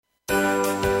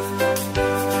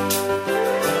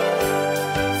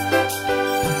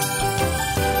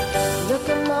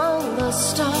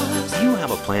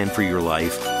plan for your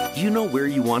life? Do you know where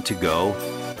you want to go?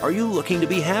 Are you looking to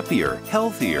be happier,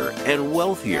 healthier, and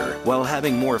wealthier while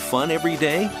having more fun every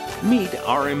day? Meet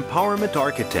our empowerment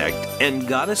architect and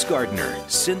goddess gardener,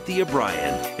 Cynthia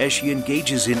Bryan, as she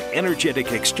engages in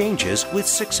energetic exchanges with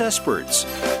successperts,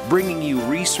 bringing you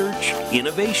research,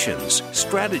 innovations,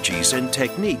 strategies, and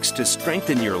techniques to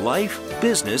strengthen your life,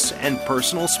 business, and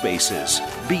personal spaces.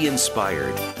 Be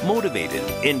inspired, motivated,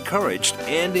 encouraged,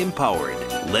 and empowered.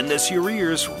 Lend us your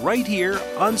ears right here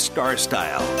on Star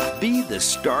Style. Be the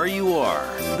star you are.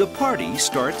 The party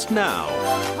starts now.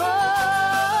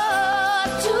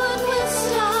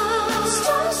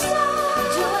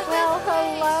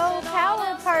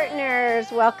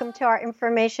 Welcome to our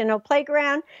informational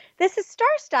playground. This is Star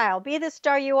Style, Be the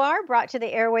Star You Are, brought to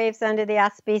the airwaves under the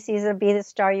auspices of Be the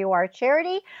Star You Are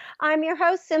charity. I'm your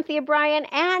host, Cynthia Bryan,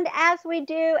 and as we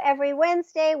do every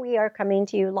Wednesday, we are coming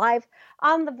to you live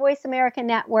on the Voice America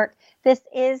Network. This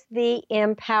is the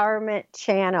Empowerment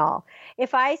Channel.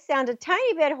 If I sound a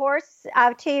tiny bit hoarse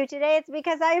to you today, it's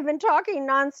because I have been talking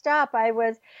nonstop. I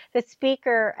was the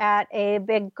speaker at a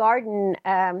big garden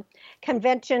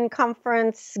convention,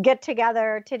 conference,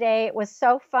 get-together today. It was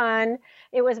so fun.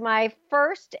 It was my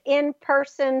first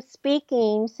in-person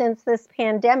speaking since this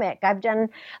pandemic. I've done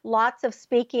lots of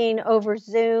speaking over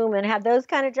Zoom and had those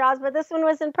kind of jobs, but this one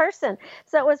was in person.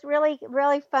 So it was really,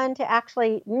 really fun to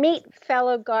actually meet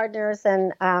fellow gardeners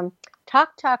and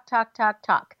talk.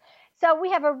 So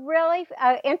we have a really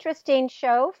interesting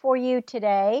show for you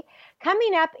today.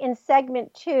 Coming up in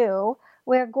segment 2,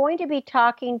 we're going to be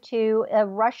talking to a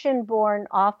Russian-born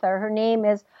author. Her name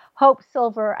is Hope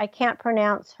Silver. I can't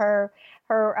pronounce her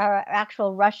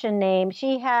actual Russian name.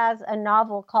 She has a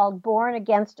novel called Born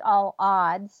Against All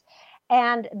Odds.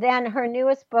 And then her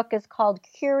newest book is called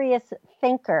Curious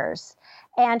Thinkers.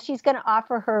 And she's going to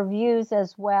offer her views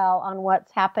as well on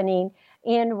what's happening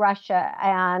in Russia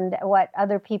and what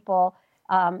other people,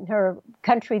 her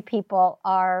country people,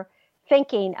 are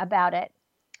thinking about it.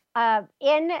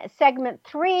 In segment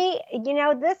 3,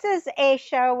 this is a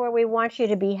show where we want you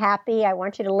to be happy. I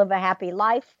want you to live a happy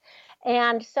life.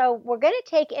 And so we're going to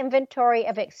take inventory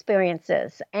of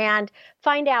experiences and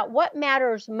find out what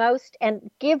matters most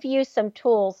and give you some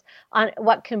tools on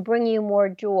what can bring you more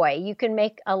joy. You can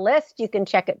make a list. You can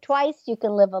check it twice. You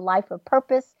can live a life of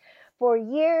purpose for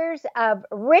years of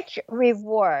rich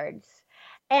rewards.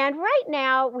 And right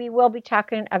now, we will be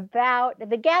talking about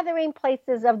the gathering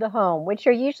places of the home, which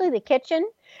are usually the kitchen,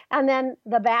 and then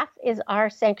the bath is our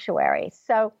sanctuary.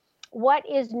 So what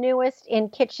is newest in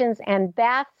kitchens and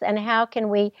baths, and how can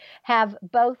we have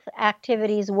both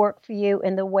activities work for you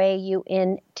in the way you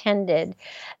intended?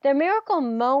 The miracle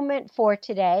moment for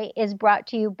today is brought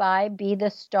to you by Be the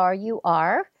Star You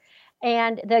Are.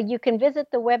 And you can visit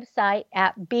the website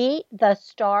at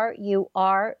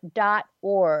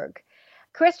BeTheStarYouAre.org.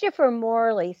 Christopher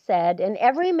Morley said, in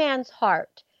every man's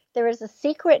heart, there is a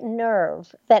secret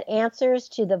nerve that answers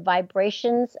to the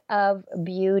vibrations of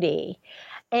beauty.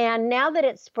 And now that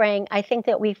it's spring, I think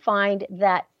that we find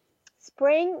that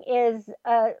spring is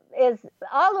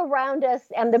all around us,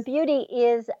 and the beauty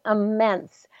is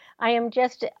immense. I am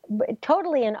just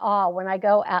totally in awe when I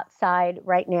go outside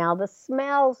right now. The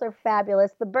smells are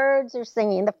fabulous. The birds are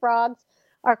singing. The frogs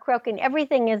are croaking.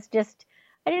 Everything is just,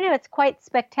 it's quite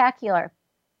spectacular.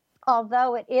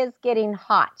 Although it is getting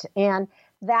hot, and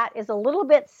that is a little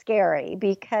bit scary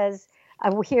because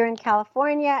here in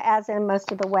California, as in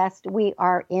most of the West, we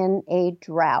are in a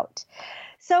drought.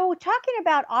 So talking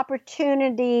about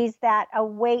opportunities that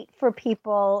await for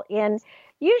people in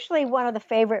usually one of the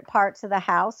favorite parts of the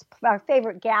house, our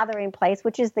favorite gathering place,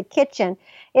 which is the kitchen.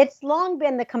 It's long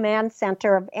been the command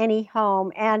center of any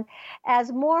home. And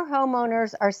as more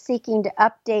homeowners are seeking to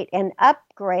update and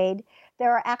upgrade,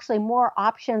 there are actually more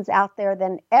options out there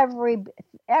than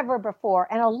ever before,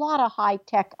 and a lot of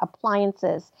high-tech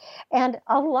appliances and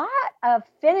a lot of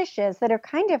finishes that are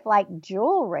kind of like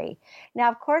jewelry.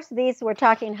 Now, of course, these we're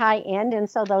talking high-end, and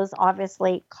so those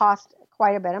obviously cost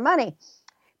quite a bit of money.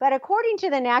 But according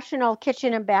to the National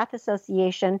Kitchen and Bath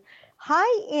Association,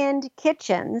 high-end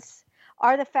kitchens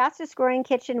are the fastest-growing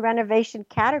kitchen renovation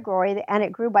category, and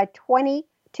it grew by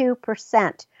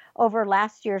 22% over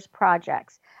last year's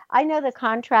projects. I know the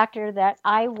contractor that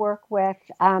I work with,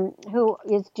 who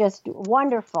is just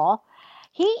wonderful.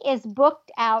 He is booked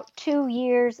out 2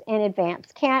 years in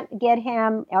advance. Can't get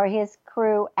him or his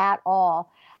crew at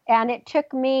all. And it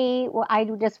took me, I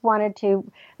just wanted to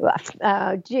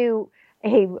do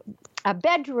a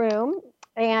bedroom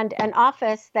and an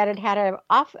office that had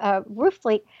a roof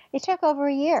leak. It took over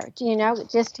a year,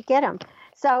 just to get them.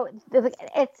 So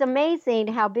it's amazing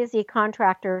how busy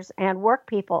contractors and work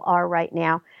people are right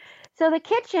now. So the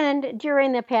kitchen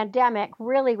during the pandemic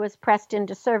really was pressed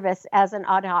into service as an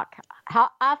ad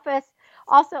hoc office,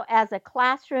 also as a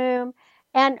classroom,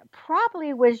 and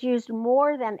probably was used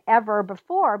more than ever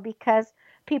before because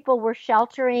people were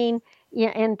sheltering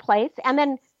in place and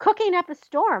then cooking up a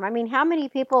storm. I mean, how many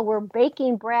people were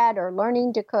baking bread or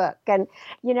learning to cook? And,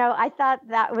 I thought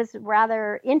that was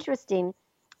rather interesting.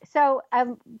 So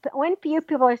when few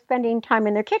people are spending time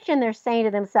in their kitchen, they're saying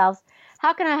to themselves,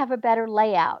 how can I have a better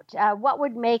layout? What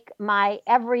would make my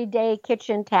everyday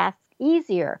kitchen tasks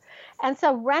easier? And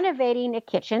so renovating a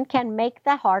kitchen can make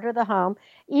the heart of the home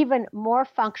even more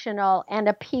functional and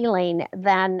appealing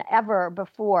than ever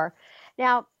before.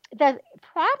 Now, the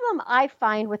problem I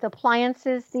find with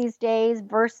appliances these days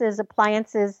versus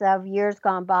appliances of years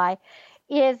gone by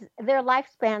is their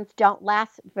lifespans don't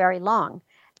last very long.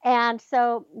 And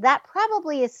so that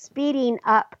probably is speeding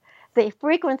up the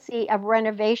frequency of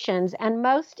renovations. And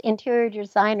most interior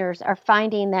designers are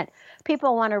finding that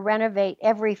people want to renovate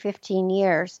every 15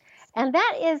 years. And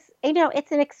that is,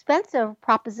 it's an expensive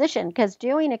proposition because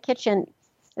doing a kitchen,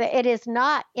 it is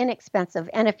not inexpensive.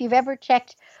 And if you've ever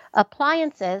checked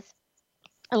appliances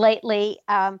lately,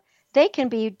 they can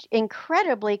be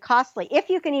incredibly costly if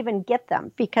you can even get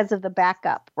them because of the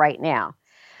backup right now.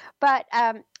 But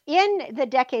in the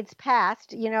decades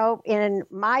past, in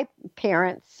my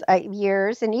parents'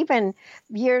 years, and even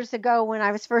years ago when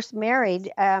I was first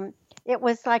married, it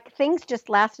was like things just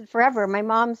lasted forever. My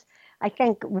mom's, I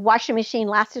think, washing machine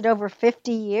lasted over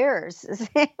 50 years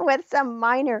with some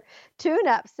minor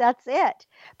tune-ups. That's it.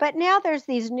 But now there's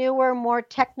these newer, more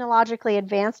technologically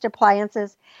advanced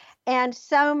appliances. And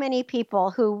so many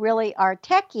people who really are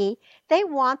techie, they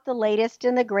want the latest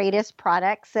and the greatest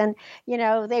products. And,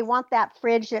 they want that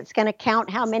fridge that's going to count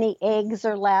how many eggs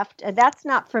are left. That's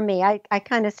not for me. I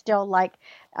kind of still like,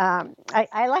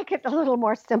 I like it a little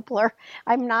more simpler.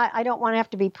 I don't want to have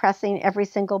to be pressing every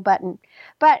single button.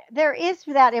 But there is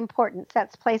that importance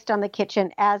that's placed on the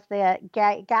kitchen as the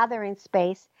gathering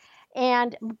space.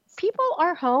 And people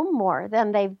are home more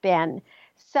than they've been.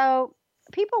 So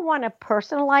people want to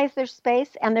personalize their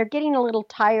space, and they're getting a little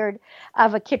tired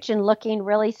of a kitchen looking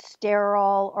really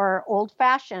sterile or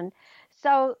old-fashioned.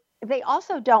 So they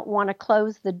also don't want to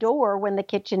close the door when the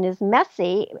kitchen is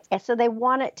messy. So they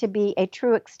want it to be a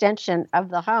true extension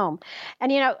of the home.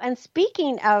 And, and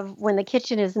speaking of when the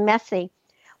kitchen is messy,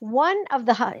 one of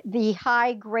the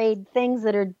high grade things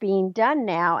that are being done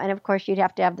now, and of course you'd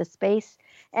have to have the space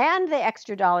and the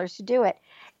extra dollars to do it.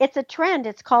 It's a trend.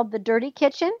 It's called the dirty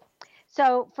kitchen.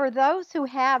 So for those who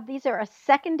have, these are a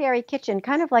secondary kitchen,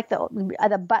 kind of like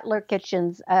the butler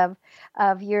kitchens of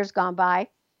years gone by.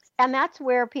 And that's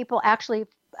where people actually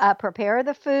prepare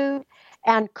the food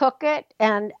and cook it.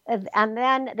 And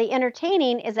then the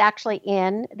entertaining is actually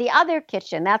in the other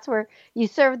kitchen. That's where you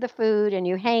serve the food and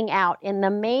you hang out in the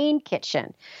main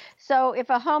kitchen. So if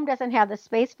a home doesn't have the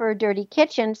space for a dirty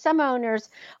kitchen, some owners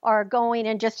are going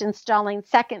and just installing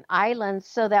second islands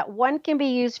so that one can be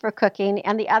used for cooking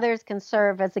and the others can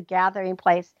serve as a gathering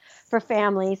place for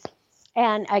families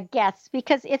and guests.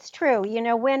 Because it's true,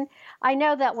 when I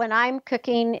know that when I'm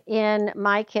cooking in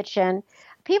my kitchen,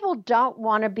 people don't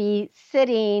want to be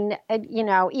sitting,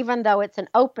 even though it's an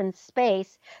open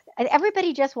space.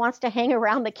 Everybody just wants to hang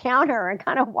around the counter and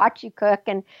kind of watch you cook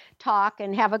and talk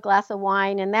and have a glass of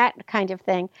wine and that kind of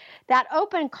thing. That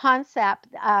open concept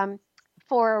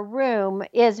for a room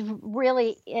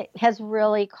it has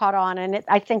really caught on, and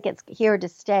I think it's here to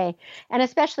stay. And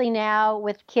especially now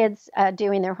with kids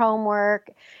doing their homework,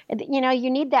 you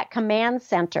need that command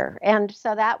center. And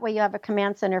so that way you have a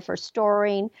command center for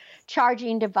storing,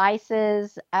 charging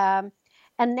devices. And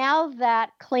now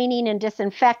that cleaning and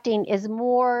disinfecting is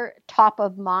more top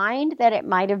of mind than it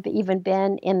might have even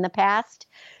been in the past,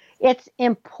 it's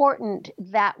important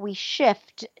that we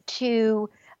shift to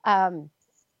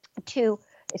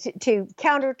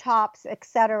countertops,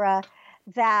 etc.,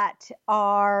 that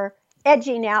are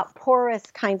edging out porous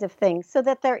kinds of things, so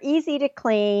that they're easy to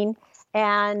clean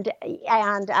and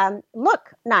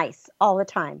look nice all the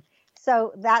time.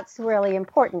 So that's really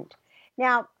important.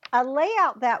 Now, a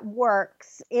layout that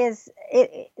works is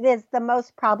the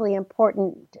most probably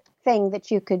important thing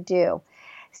that you could do.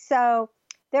 So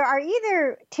there are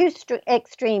either two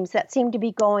extremes that seem to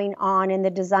be going on in the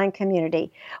design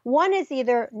community. One is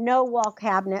either no wall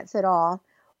cabinets at all,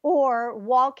 or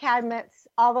wall cabinets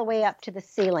all the way up to the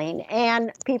ceiling.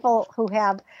 And people who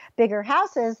have bigger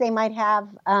houses, they might have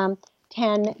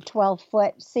 10,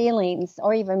 12-foot ceilings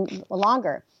or even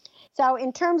longer. So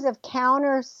in terms of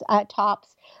counters,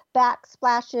 tops,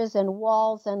 backsplashes and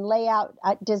walls and layout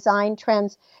design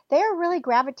trends, they are really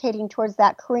gravitating towards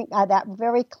that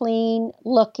very clean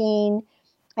looking,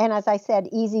 and as I said,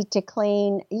 easy to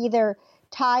clean, either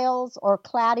tiles or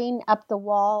cladding up the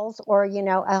walls, or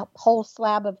a whole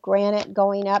slab of granite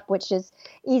going up, which is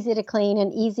easy to clean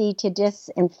and easy to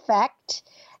disinfect.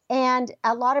 And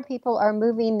a lot of people are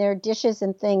moving their dishes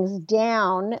and things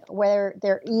down where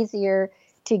they're easier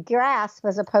to grasp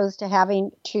as opposed to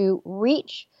having to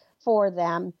reach for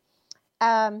them.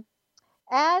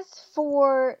 As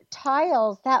for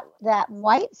tiles, that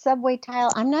white subway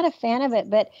tile, I'm not a fan of it,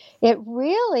 but it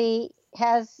really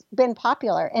has been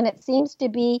popular and it seems to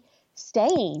be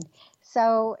staying.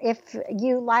 So if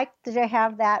you like to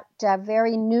have that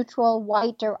very neutral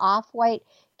white or off-white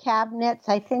cabinets,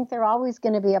 I think they're always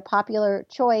going to be a popular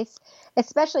choice,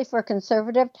 especially for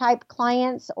conservative type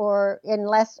clients or in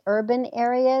less urban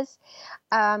areas.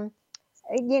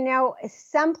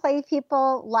 Some play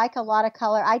people like a lot of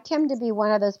color. I tend to be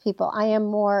one of those people. I am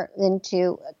more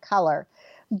into color.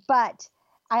 But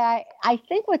I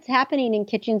think what's happening in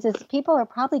kitchens is people are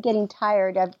probably getting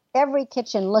tired of every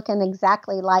kitchen looking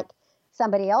exactly like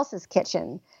somebody else's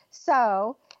kitchen.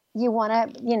 So you want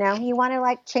to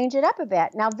like change it up a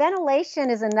bit. Now, ventilation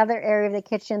is another area of the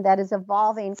kitchen that is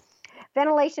evolving.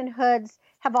 Ventilation hoods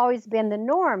have always been the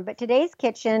norm, but today's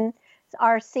kitchen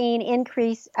are seeing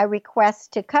increase requests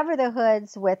to cover the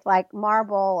hoods with like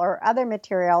marble or other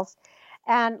materials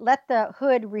and let the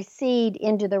hood recede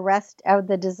into the rest of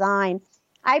the design.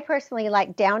 I personally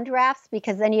like downdrafts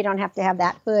because then you don't have to have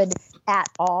that hood at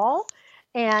all.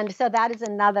 And so that is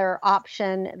another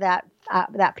option that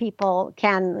people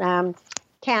can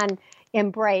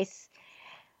embrace.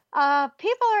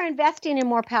 People are investing in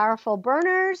more powerful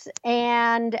burners,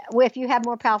 and if you have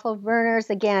more powerful burners,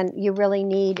 again, you really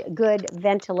need good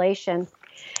ventilation.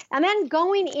 And then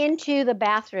going into the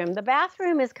bathroom. The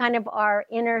bathroom is kind of our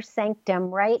inner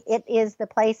sanctum, right? It is the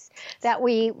place that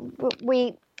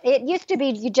it used to be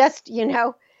you just,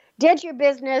 did your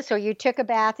business or you took a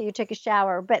bath or you took a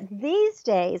shower. But these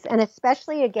days, and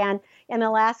especially again in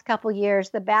the last couple years,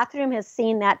 the bathroom has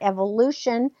seen that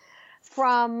evolution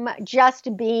from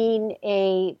just being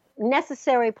a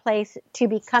necessary place to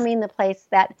becoming the place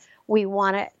that we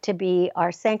want it to be,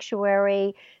 our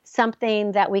sanctuary,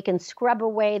 something that we can scrub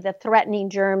away the threatening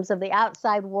germs of the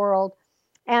outside world,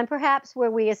 and perhaps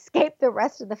where we escape the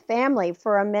rest of the family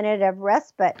for a minute of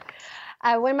respite.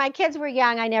 When my kids were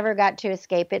young, I never got to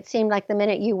escape. It seemed like the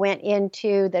minute you went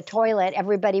into the toilet,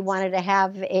 everybody wanted to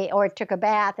have or took a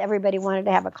bath, everybody wanted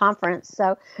to have a conference.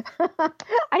 So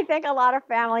I think a lot of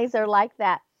families are like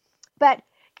that. But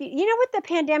you know what the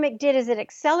pandemic did is it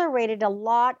accelerated a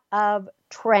lot of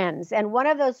trends. And one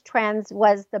of those trends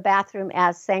was the bathroom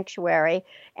as sanctuary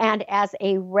and as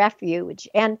a refuge.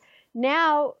 And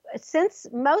now, since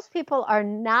most people are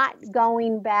not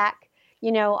going back,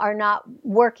 are not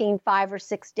working 5 or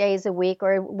 6 days a week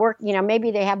or maybe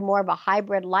they have more of a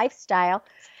hybrid lifestyle,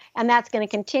 and that's going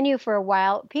to continue for a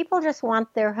while. People just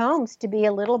want their homes to be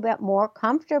a little bit more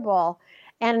comfortable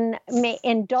and may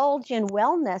indulge in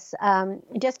wellness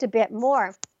just a bit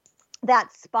more.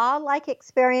 That spa-like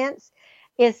experience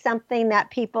is something that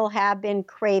people have been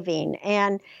craving,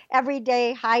 and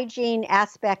everyday hygiene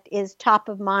aspect is top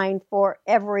of mind for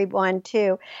everyone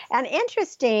too. And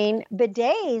interesting,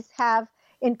 bidets have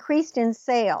increased in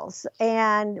sales,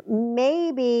 and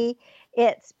maybe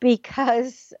it's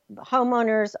because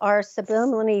homeowners are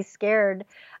subliminally scared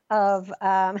of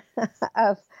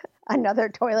of another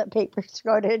toilet paper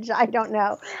shortage. I don't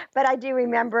know, but I do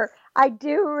remember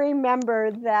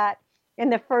that in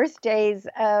the first days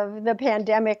of the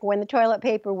pandemic, when the toilet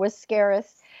paper was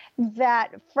scarce, that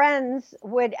friends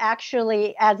would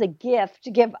actually, as a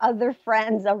gift, give other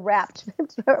friends a wrapped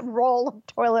roll of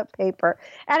toilet paper.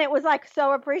 And it was like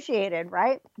so appreciated,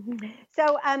 right?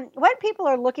 So what people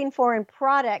are looking for in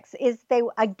products is they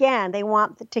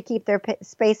want to keep their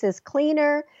spaces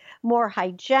cleaner, more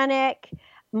hygienic,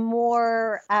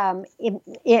 more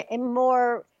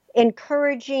more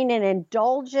encouraging and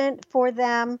indulgent for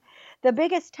them. The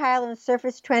biggest tile and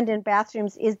surface trend in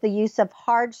bathrooms is the use of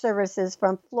hard surfaces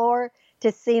from floor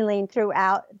to ceiling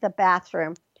throughout the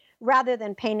bathroom rather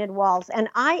than painted walls. And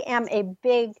I am a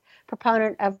big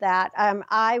proponent of that.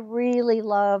 I really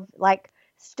love like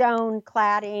stone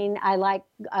cladding. I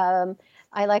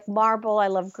like marble. I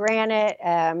love granite.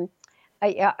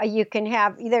 You can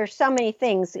have, there's so many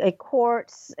things,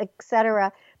 quartz,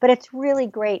 etc. But it's really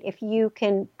great if you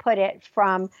can put it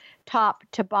from top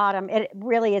to bottom. It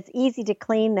really is easy to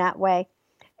clean that way.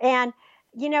 And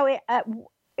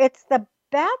it's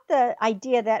about the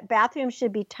idea that bathrooms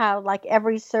should be tiled like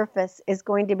every surface is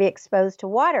going to be exposed to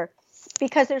water,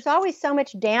 because there's always so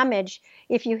much damage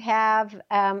if you have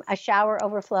a shower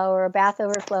overflow or a bath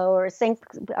overflow or a sink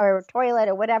or a toilet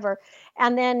or whatever,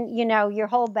 and then your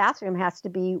whole bathroom has to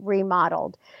be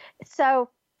remodeled. So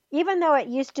even though it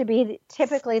used to be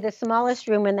typically the smallest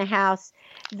room in the house,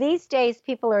 these days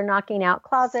people are knocking out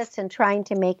closets and trying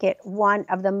to make it one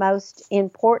of the most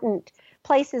important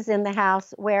places in the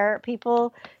house where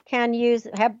people can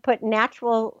have put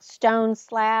natural stone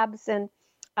slabs and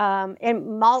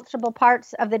in multiple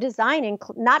parts of the design,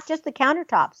 not just the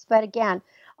countertops, but again,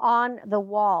 on the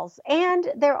walls. And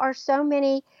there are so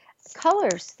many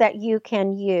colors that you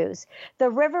can use. The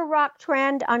River Rock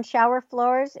trend on shower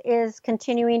floors is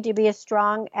continuing to be as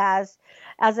strong as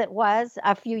it was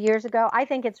a few years ago. I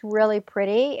think it's really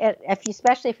pretty,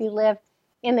 especially if you live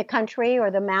in the country or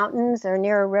the mountains or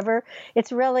near a river.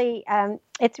 It's really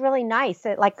nice.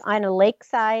 Like on a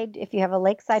lakeside, if you have a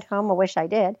lakeside home, I wish I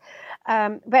did.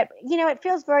 But it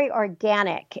feels very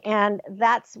organic, and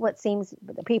that's what seems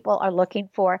the people are looking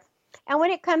for. And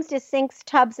when it comes to sinks,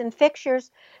 tubs, and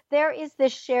fixtures, there is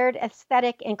this shared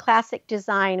aesthetic and classic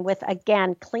design with,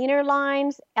 again, cleaner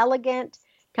lines, elegant,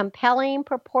 compelling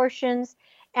proportions,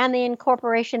 and the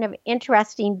incorporation of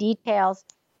interesting details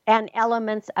and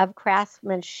elements of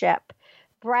craftsmanship.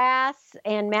 Brass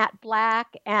and matte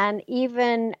black, and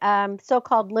even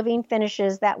so-called living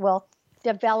finishes that will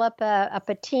develop a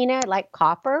patina like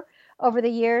copper over the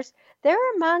years.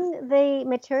 They're among the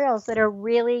materials that are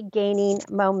really gaining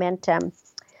momentum.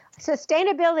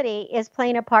 Sustainability is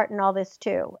playing a part in all this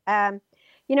too.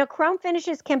 Chrome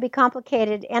finishes can be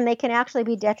complicated, and they can actually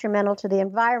be detrimental to the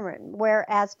environment,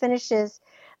 whereas finishes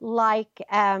like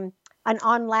an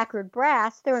unlacquered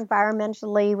brass, they're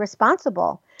environmentally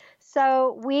responsible.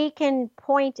 So we can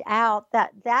point out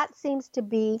that seems to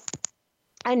be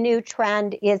a new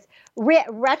trend, is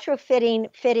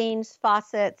retrofitting fittings,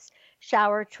 faucets,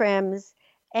 shower trims,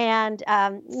 and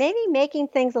maybe making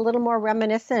things a little more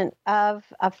reminiscent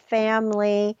of a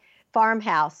family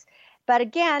farmhouse. But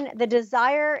again, the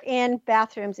desire in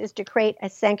bathrooms is to create a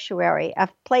sanctuary, a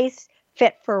place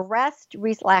fit for rest,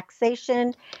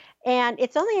 relaxation, and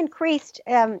it's only increased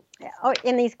in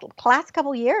these last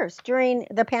couple years during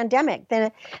the pandemic.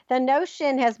 The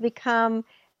notion has become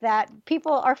that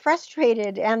people are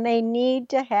frustrated and they need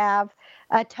to have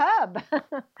a tub.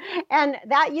 And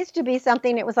that used to be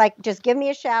something that was like, just give me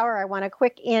a shower. I want a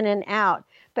quick in and out.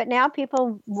 But now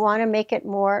people want to make it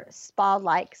more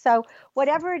spa-like. So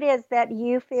whatever it is that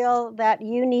you feel that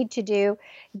you need to do,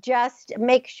 just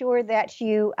make sure that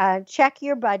you check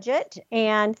your budget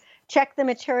and check the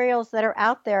materials that are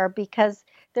out there, because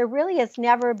there really has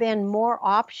never been more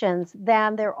options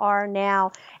than there are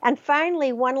now. And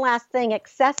finally, one last thing,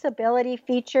 accessibility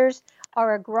features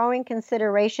are a growing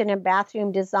consideration in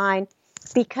bathroom design,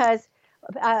 because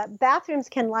bathrooms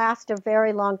can last a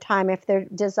very long time if they're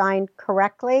designed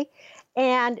correctly.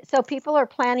 And so people are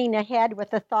planning ahead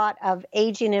with the thought of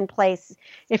aging in place.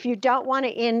 If you don't want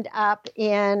to end up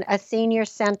in a senior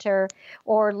center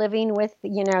or living with,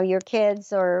 your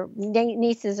kids or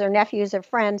nieces or nephews or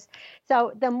friends.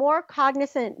 So the more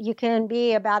cognizant you can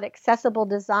be about accessible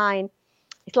design,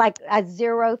 it's like a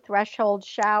zero threshold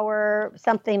shower,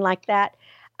 something like that.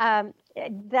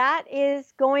 That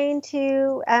is really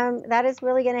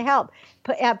going to help.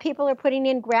 People are putting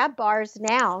in grab bars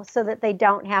now so that they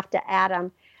don't have to add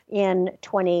them in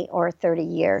 20 or 30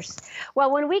 years.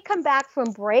 Well, when we come back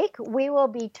from break, we will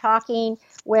be talking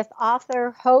with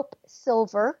author Hope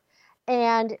Silver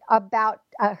and about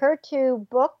her two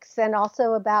books, and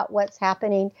also about what's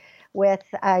happening with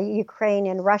Ukraine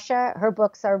and Russia. Her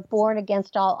books are Born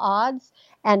Against All Odds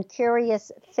and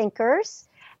Curious Thinkers.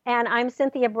 And I'm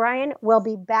Cynthia Bryan. We'll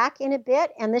be back in a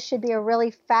bit, and this should be a really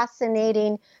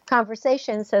fascinating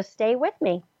conversation, so stay with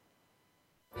me.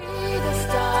 Be the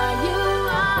star you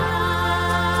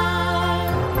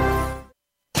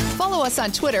are. Follow us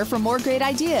on Twitter for more great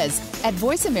ideas at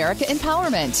Voice America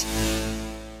Empowerment.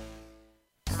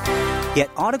 Get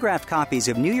autographed copies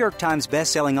of New York Times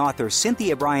bestselling author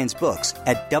Cynthia Bryan's books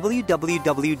at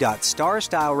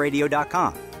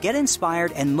www.starstyleradio.com. Get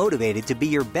inspired and motivated to be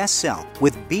your best self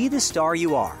with Be the Star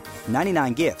You Are,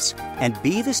 99 gifts, and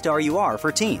Be the Star You Are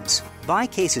for teens. Buy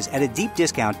cases at a deep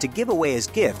discount to give away as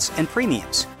gifts and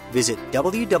premiums. Visit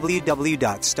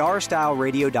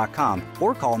www.starstyleradio.com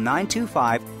or call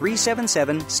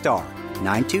 925-377-STAR.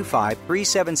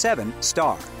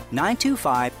 925-377-STAR.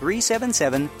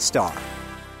 925-377-STAR.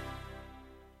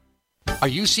 Are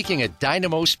you seeking a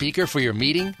dynamo speaker for your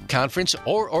meeting, conference,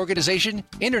 or organization?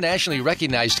 Internationally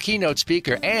recognized keynote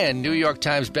speaker and New York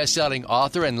Times bestselling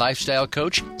author and lifestyle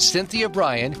coach Cynthia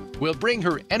Bryan will bring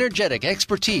her energetic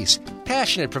expertise,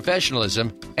 passionate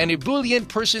professionalism, and ebullient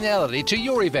personality to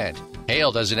your event.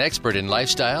 Hailed as an expert in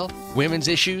lifestyle, women's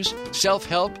issues,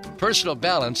 self-help, personal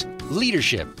balance,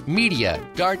 leadership, media,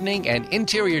 gardening, and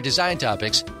interior design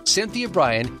topics, Cynthia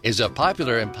Bryan is a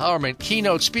popular empowerment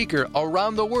keynote speaker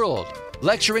around the world,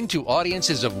 lecturing to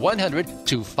audiences of 100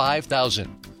 to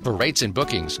 5,000. For rates and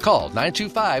bookings, call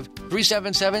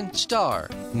 925-377-STAR,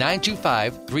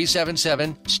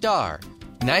 925-377-STAR,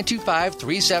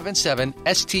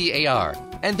 925-377-STAR,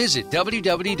 and visit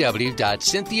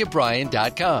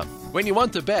www.cynthiabryan.com. When you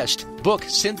want the best, book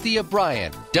Cynthia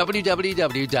Bryan,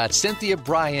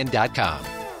 www.cynthiabryan.com.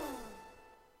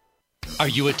 Are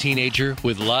you a teenager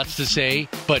with lots to say,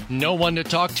 but no one to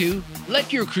talk to?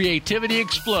 Let your creativity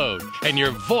explode and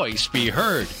your voice be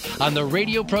heard on the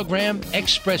radio program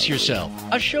Express Yourself,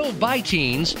 a show by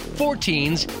teens, for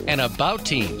teens, and about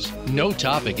teens. No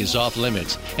topic is off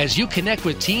limits as you connect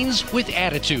with teens with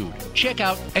attitude. Check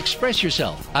out Express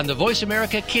Yourself on the Voice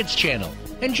America Kids channel.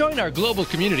 And join our global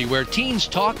community where teens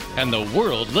talk and the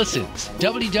world listens.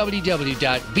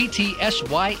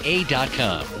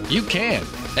 www.btsya.com. You can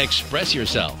express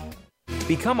yourself.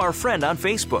 Become our friend on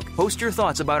Facebook. Post your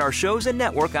thoughts about our shows and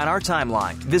network on our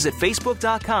timeline. Visit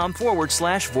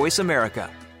facebook.com/Voice America.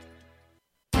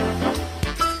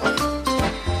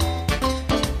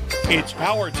 It's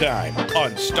power time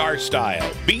on Star Style.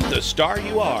 Be the star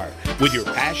you are with your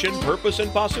passion, purpose,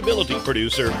 and possibility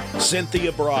producer,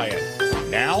 Cynthia Bryan.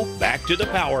 Now, back to the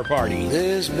Power Party.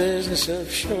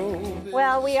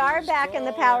 Well, we are back in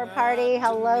the Power Party.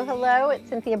 Hello, hello. It's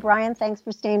Cynthia Bryan. Thanks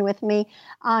for staying with me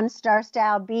on Star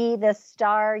Style. Be the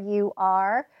star you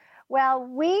are. Well,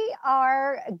 we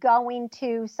are going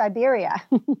to Siberia.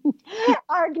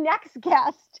 Our next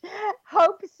guest,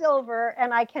 Hope Silver,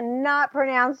 and I cannot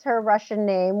pronounce her Russian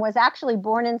name, was actually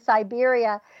born in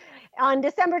Siberia on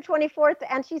December 24th,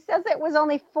 and she says it was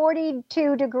only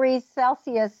 42 degrees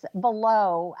Celsius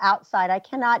below outside. I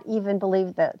cannot even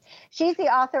believe that. She's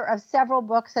the author of several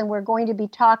books, and we're going to be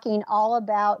talking all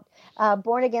about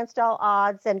Born Against All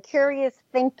Odds and Curious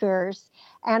Thinkers.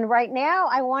 And right now,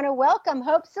 I want to welcome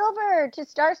Hope Silver to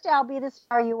Star Style, Be the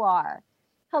Star You Are.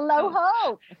 Hello,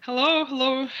 Hope.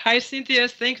 Hello. Hi, Cynthia.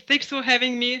 Thanks for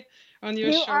having me on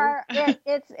your show.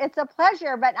 It's a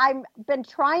pleasure, but I've been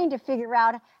trying to figure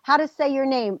out how to say your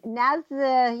name. You got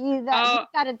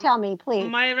to tell me, please.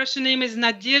 My Russian name is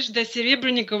Nadezhda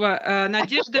Serebrennikova.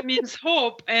 Nadezhda means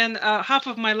hope, and half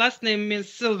of my last name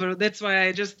means silver. That's why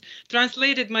I just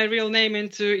translated my real name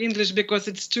into English because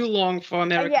it's too long for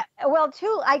American.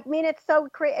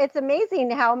 It's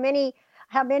amazing how many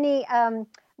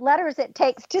letters it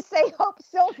takes to say Hope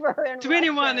Silver.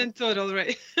 21 Russian. in total,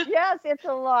 right? Yes, it's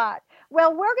a lot.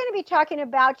 Well, we're going to be talking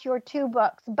about your two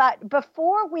books, but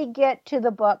before we get to the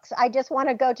books, I just want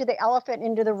to go to the elephant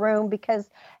into the room because,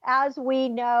 as we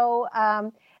know,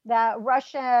 that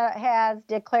Russia has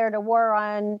declared a war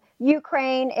on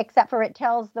Ukraine, except for it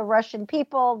tells the Russian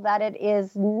people that it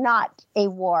is not a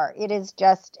war. It is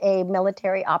just a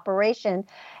military operation.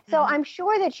 So I'm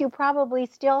sure that you probably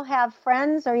still have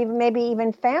friends or maybe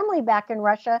even family back in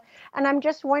Russia. And I'm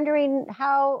just wondering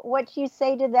what you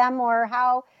say to them or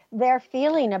how they're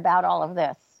feeling about all of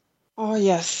this. Oh,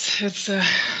 yes. It's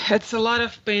a lot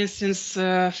of pain since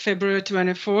February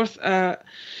 24th.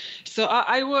 So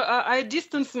I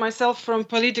distanced myself from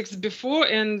politics before,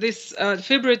 and this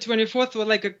February 24th was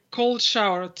like a cold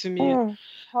shower to me.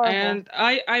 And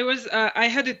I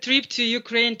had a trip to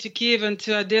Ukraine, to Kiev and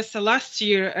to Odessa last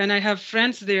year, and I have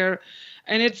friends there,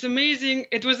 and it's amazing.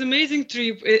 It was an amazing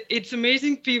trip. It's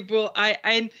amazing people.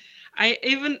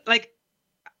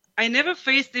 I never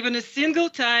faced even a single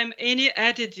time any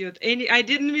attitude. I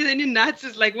didn't meet any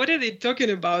Nazis. Like, what are they talking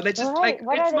about? It's my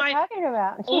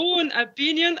own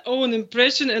opinion, own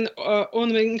impression, and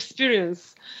own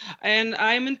experience. And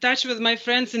I'm in touch with my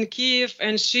friends in Kiev,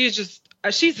 and she's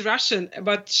Russian,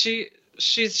 but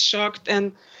she's shocked,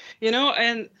 and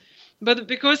but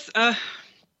because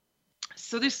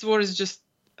so this war is just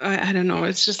I don't know.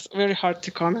 It's just very hard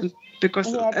to comment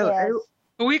because.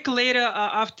 A week later,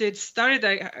 after it started,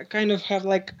 I kind of have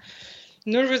like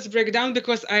nervous breakdown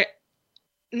because I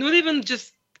not even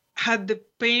just had the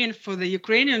pain for the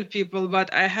Ukrainian people,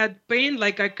 but I had pain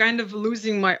like I kind of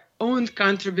losing my own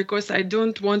country because I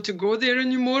don't want to go there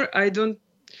anymore. I don't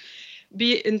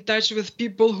be in touch with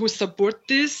people who support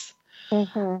this.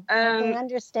 Mm-hmm. I can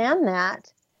understand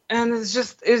that. And it's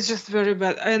just very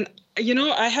bad. And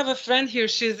I have a friend here.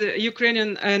 She's a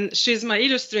Ukrainian, and she's my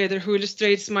illustrator who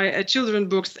illustrates my children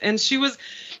books. And she was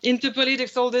into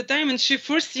politics all the time, and she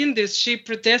foreseen this. She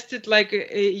protested like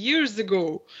years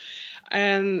ago,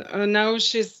 and now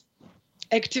she's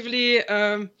actively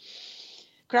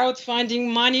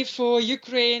crowdfunding money for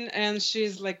Ukraine. And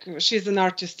she's an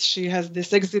artist. She has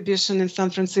this exhibition in San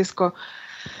Francisco.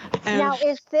 Now,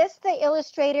 is this the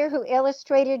illustrator who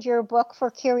illustrated your book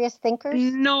for Curious Thinkers?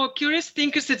 No, Curious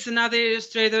Thinkers, it's another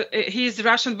illustrator. He's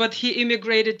Russian, but he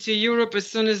immigrated to Europe as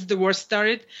soon as the war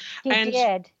started. He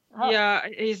did? Oh. Yeah,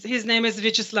 his name is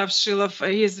Vyacheslav Shilov.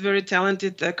 He is a very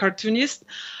talented cartoonist.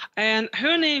 And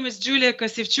her name is Julia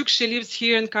Kosivchuk. She lives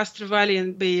here in Castro Valley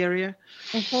in Bay Area.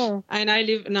 Mm-hmm. And I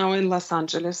live now in Los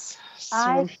Angeles. So.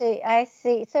 I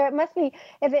see. So it must be,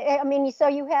 so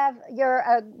you're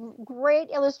a great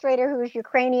illustrator who's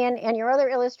Ukrainian and your other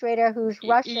illustrator who's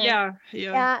Russian.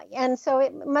 Yeah. And so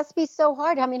it must be so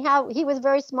hard. I mean, he was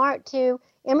very smart to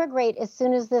immigrate as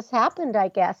soon as this happened, I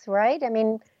guess, right? I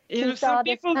mean, some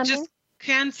people just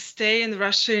can't stay in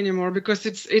Russia anymore because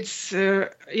it's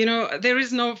there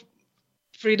is no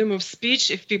freedom of speech.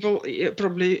 If people,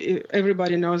 probably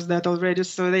everybody knows that already.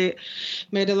 So they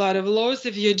made a lot of laws.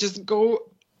 If you just go,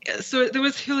 so there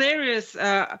was hilarious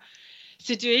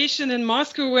situation in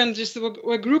Moscow when just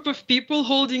a group of people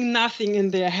holding nothing in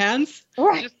their hands.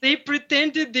 Right. Just they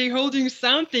pretended they holding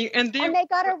something, and they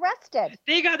got arrested.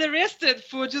 They got arrested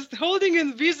for just holding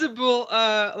invisible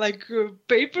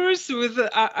papers with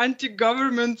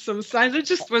anti-government some signs.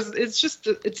 It's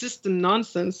just a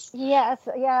nonsense. Yes,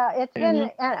 yeah, it's been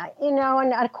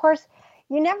and of course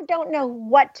you don't know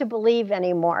what to believe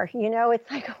anymore.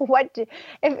 It's like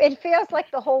it feels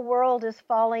like the whole world is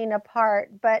falling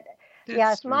apart, but.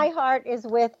 Yes, my heart is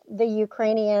with the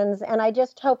Ukrainians, and I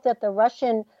just hope that the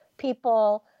Russian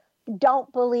people don't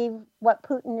believe what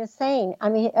Putin is saying. I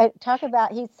mean, talk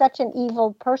about he's such an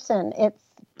evil person. It's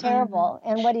terrible,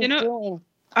 and what he's doing.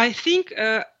 I think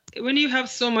when you have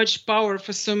so much power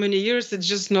for so many years, it's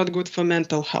just not good for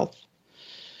mental health.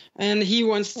 And he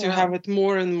wants to have it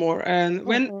more and more. And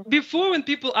when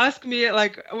people ask me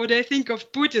what I think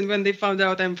of Putin when they found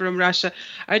out I'm from Russia,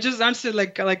 I just answered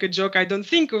like a joke. I don't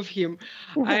think of him.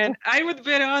 And I would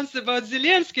better answer about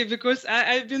Zelensky because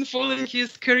I've been following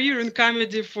his career in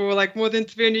comedy for more than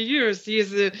 20 years. He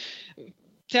is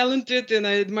talented and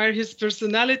I admire his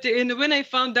personality. And when I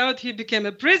found out he became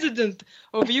a president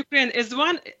of Ukraine as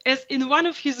in one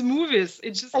of his movies,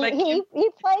 it's just he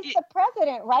plays the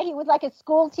president, right? He was like a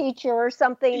school teacher or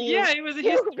something. Yeah, he was a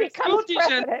school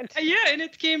teacher. Yeah, and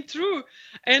it came true.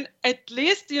 And at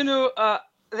least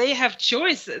they have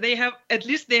choice. They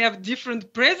have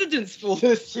different presidents for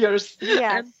these years.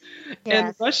 Yes.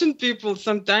 And Russian people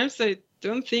sometimes I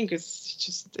don't think it's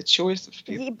just a choice of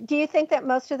people. Do you think that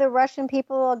most of the Russian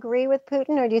people agree with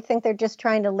Putin, or do you think they're just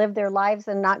trying to live their lives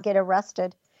and not get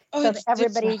arrested? So that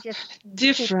everybody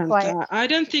different. I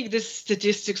don't think this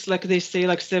statistics like they say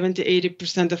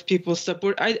 70-80% of people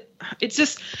support. It's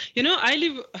just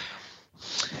I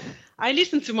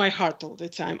listen to my heart all the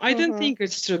time. I don't think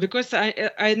it's true because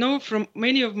I know from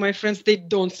many of my friends they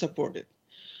don't support it.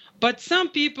 But some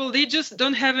people, they just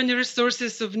don't have any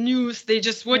resources of news. They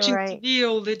just watching TV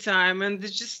all the time, and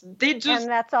and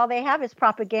that's all they have is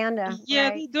propaganda. Yeah,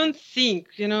 right? They don't think.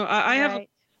 We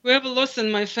have a loss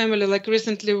in my family. Like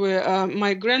recently, where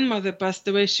my grandmother passed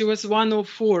away. She was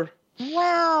 104.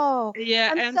 Wow.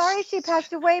 Yeah. I'm sorry she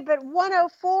passed away, but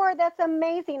 104, that's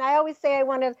amazing. I always say I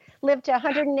want to live to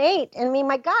 108. I mean,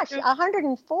 my gosh,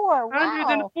 104. Wow.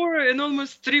 104 in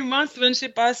almost 3 months when she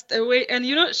passed away. And,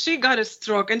 she got a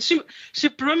stroke. And she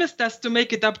promised us to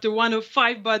make it up to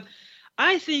 105. But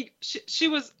I think she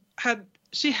was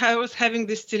having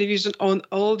this television on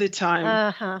all the time.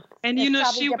 Uh-huh. And,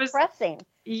 she was depressing.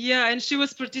 Yeah, and she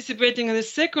was participating in the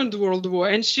Second World War,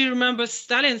 and she remembers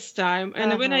Stalin's time.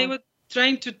 And when I was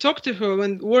trying to talk to her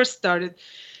when war started,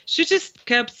 she just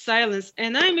kept silence.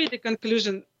 And I made the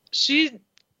conclusion she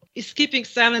is keeping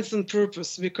silence on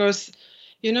purpose because,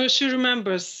 she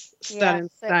remembers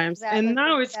Stalin's times. And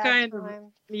now it's kind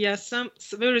of, some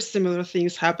very similar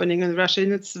things happening in Russia,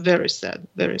 and it's very sad,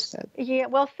 very sad. Yeah,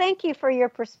 well, thank you for your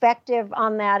perspective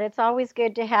on that. It's always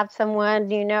good to have someone,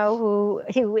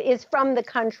 who is from the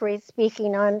country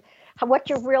speaking on what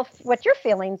your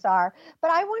feelings are.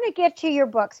 But I want to get to your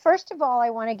books. First of all, I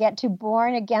want to get to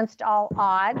Born Against All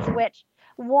Odds, which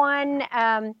won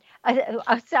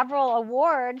several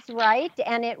awards, right?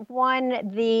 And it won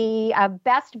the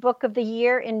best book of the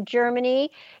year in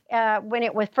Germany when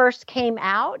it first came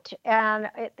out, and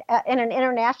in an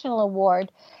international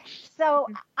award. So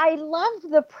I loved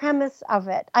the premise of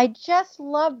it. I just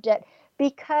loved it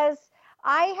because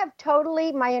I have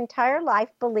totally, my entire life,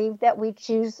 believed that we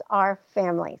choose our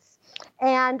families.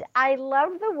 And I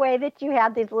love the way that you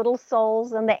had these little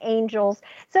souls and the angels.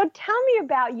 So tell me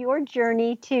about your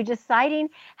journey to deciding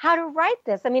how to write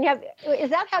this. I mean, is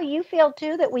that how you feel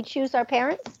too, that we choose our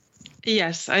parents?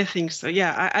 Yes, I think so.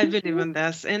 Yeah, I believe in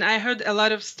this. And I heard a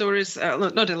lot of stories,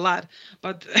 not a lot,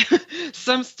 but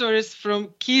some stories from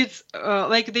kids,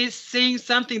 like they're saying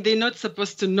something they're not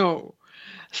supposed to know.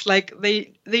 It's like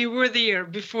they were there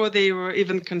before they were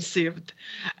even conceived.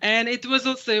 And it was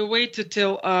also a way to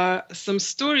tell some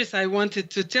stories I wanted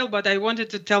to tell, but I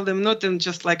wanted to tell them not in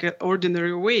just like an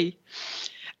ordinary way.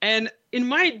 And in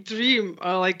my dream,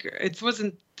 like it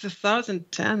wasn't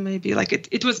 2010 maybe, like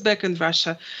it was back in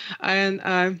Russia, and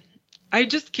I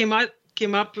just came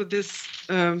up with this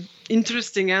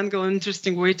interesting angle,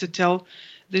 interesting way to tell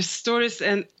these stories.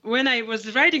 And when I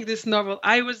was writing this novel,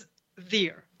 I was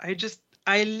there.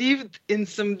 I lived in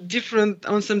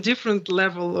on some different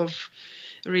level of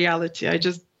reality. I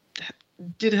just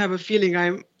did have a feeling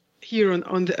I'm here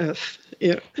on the earth.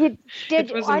 Yeah. Are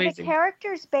the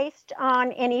characters based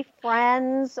on any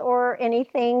friends or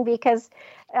anything? Because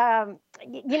they're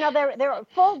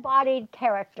full-bodied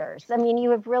characters. I mean,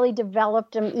 you have really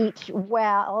developed them each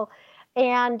well,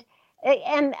 and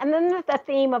then the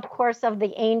theme, of course, of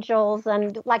the angels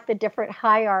and like the different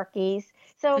hierarchies.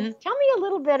 So tell me a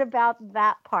little bit about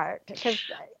that part, because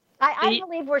I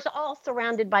believe we're all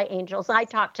surrounded by angels. I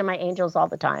talk to my angels all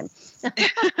the time.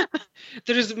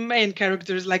 There is main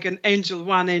characters like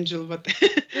one angel, but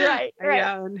right.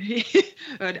 Yeah,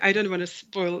 I don't want to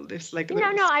spoil this.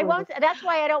 No, I won't. That's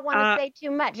why I don't want to say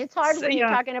too much. It's hard when you're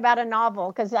talking about a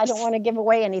novel because I don't want to give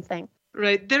away anything.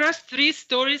 Right. There are 3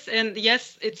 stories, and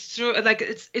yes, it's true. Like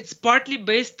it's partly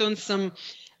based on some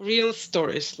real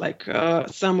stories, like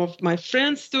some of my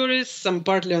friends' stories, some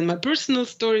partly on my personal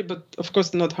story, but of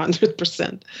course not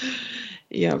 100%.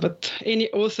 Yeah, but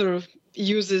any author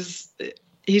uses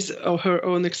his or her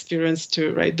own experience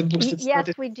to write the books.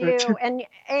 Yes, we do. And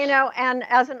and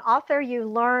as an author, you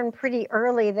learn pretty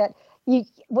early that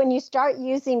when you start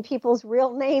using people's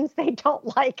real names, they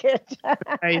don't like it.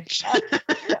 Right.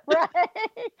 Right.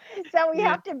 So we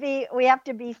have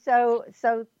to be so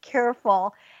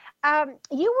careful.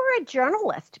 You were a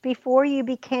journalist before you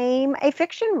became a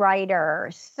fiction writer.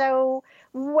 So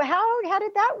how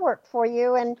did that work for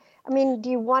you? And I mean, do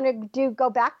you want to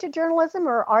go back to journalism,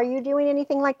 or are you doing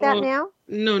anything like that now?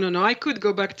 No. I could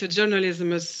go back to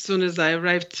journalism as soon as I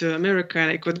arrived to America, and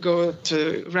I could go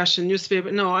to Russian newspaper.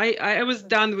 No, I was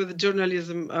done with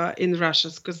journalism in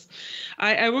Russia because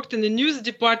I worked in the news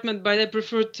department, but I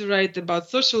preferred to write about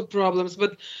social problems.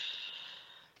 But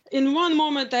in one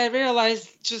moment, I realized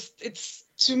it's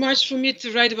too much for me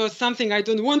to write about something I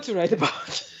don't want to write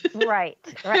about. Right.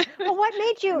 Well, what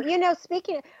made you,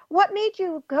 what made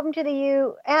you come to the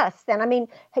U.S. then? I mean,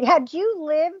 had you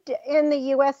lived in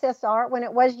the USSR when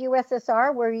it was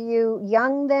USSR? Were you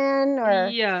young then? Or?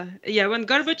 Yeah. When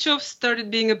Gorbachev started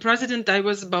being a president, I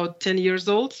was about 10 years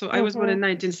old. So I was born in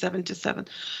 1977.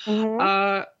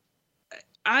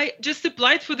 I just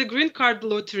applied for the green card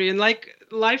lottery, and like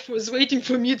life was waiting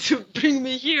for me to bring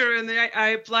me here, and I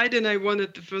applied and I won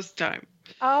it the first time.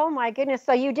 Oh my goodness!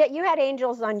 So you had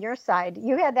angels on your side.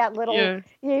 You had that little,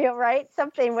 right?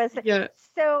 Something was. Yeah.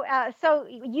 So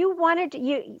you wanted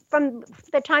from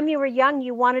the time you were young,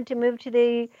 you wanted to move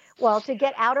to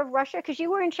get out of Russia because you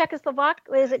were in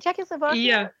Czechoslovakia. Is it Czechoslovakia?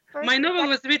 Yeah. My novel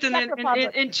was written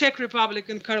in Czech Republic,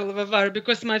 in Karlovy Vary,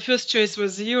 because my first choice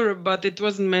was Europe, but it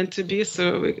wasn't meant to be.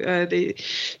 So they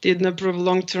didn't approve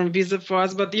long-term visa for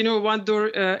us. But one door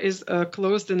is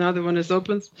closed, another one is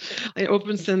open. It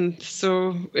opens, and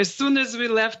so as soon as we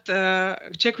left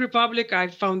Czech Republic, I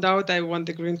found out I won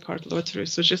the green card lottery.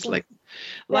 So just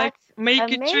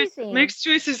makes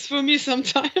choices for me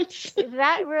sometimes.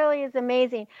 That really is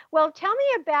amazing. Well, tell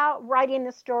me about writing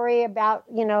the story about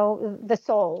the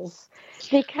souls,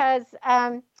 because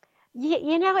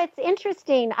it's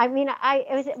interesting. I mean,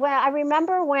 I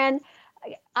remember when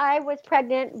I was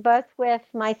pregnant, both with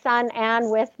my son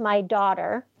and with my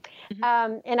daughter,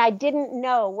 and I didn't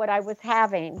know what I was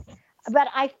having, but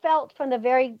I felt from the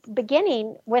very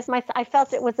beginning I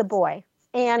felt it was a boy.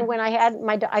 And when I had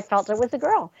I felt it was a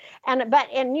girl. And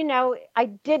I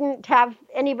didn't have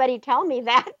anybody tell me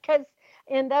that, because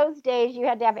in those days you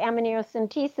had to have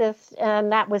amniocentesis,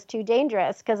 and that was too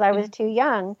dangerous because I was too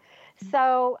young.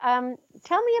 So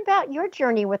tell me about your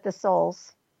journey with the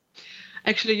souls.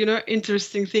 Actually,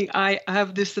 interesting thing. I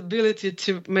have this ability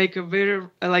to make a very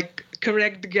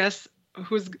correct guess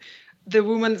the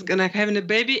woman's gonna having a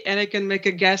baby, and I can make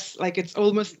a guess, like it's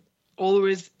almost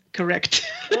always correct.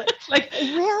 Like,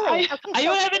 really? Are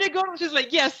you having a girl? She's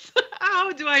like, yes.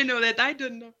 How do I know that? I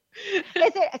don't know.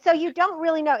 Is it so? You don't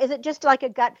really know? Is it just like a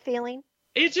gut feeling?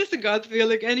 It's just a gut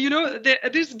feeling, and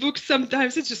this book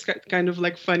sometimes it's just kind of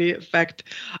like funny fact.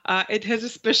 It has a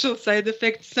special side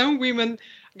effect. Some women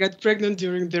got pregnant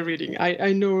during the reading.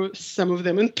 I know some of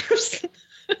them in person.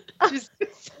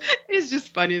 It's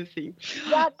just funny thing.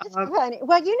 That's funny.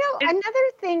 Well,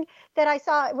 another thing that I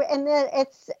saw,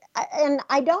 and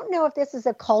I don't know if this is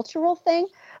a cultural thing,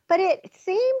 but it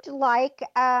seemed like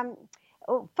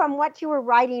from what you were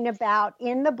writing about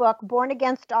in the book, Born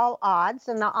Against All Odds,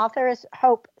 and the author is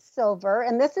Hope Silver,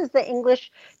 and this is the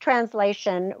English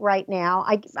translation right now.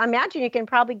 I imagine you can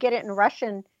probably get it in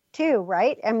Russian too,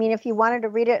 right? I mean, if you wanted to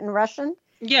read it in Russian.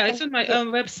 Yeah, it's on my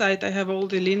website. I have all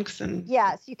the links and.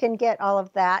 Yes, you can get all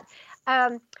of that.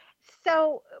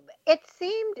 So it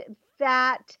seemed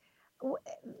that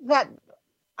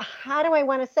how do I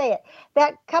want to say it?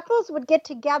 That couples would get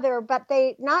together, but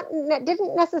they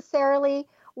didn't necessarily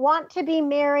want to be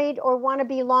married or want to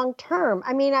be long term.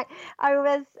 I mean, I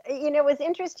was, it was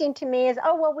interesting to me is,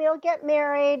 we'll get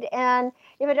married, and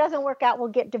if it doesn't work out, we'll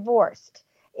get divorced.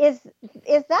 Is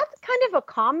that kind of a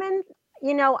common,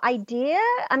 idea?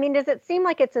 I mean, does it seem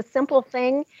like it's a simple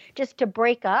thing just to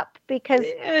break up? Because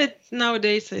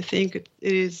nowadays, I think it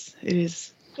is. It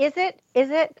is. Is it?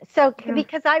 So,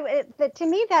 because to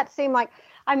me, that seemed like,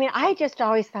 I mean, I just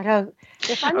always thought,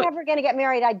 if I'm never going to get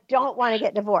married, I don't want to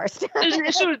get divorced.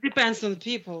 It sort of depends on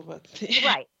people, but.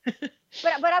 Right.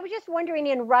 But I was just wondering,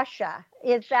 in Russia,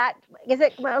 is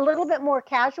it a little bit more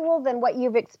casual than what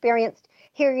you've experienced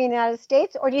here in the United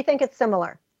States, or do you think it's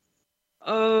similar?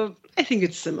 I think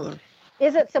it's similar.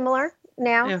 Is it similar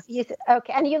now? Yeah.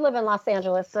 Okay, and you live in Los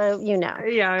Angeles, so you know.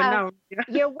 Yeah, I know. Yeah.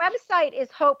 Your website is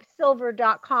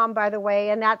hopesilver.com, by the way,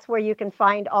 and that's where you can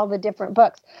find all the different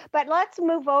books. But let's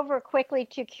move over quickly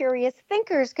to Curious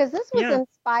Thinkers, because this was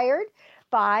inspired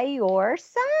by your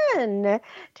son.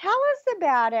 Tell us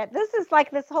about it. This is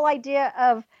like this whole idea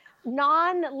of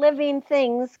non-living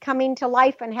things coming to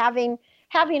life and having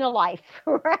a life,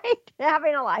 right?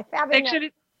 Having a life.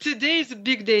 Actually, today is a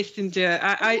big day,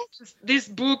 Cynthia. This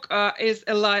book is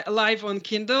alive on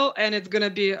Kindle, and it's going to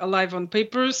be alive on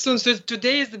paper soon. So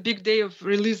today is the big day of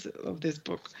release of this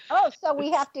book. Oh, so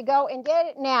we have to go and get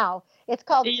it now. It's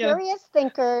called Curious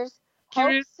Thinkers,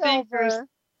 Hope Silver.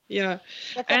 Yeah.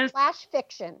 It's a flash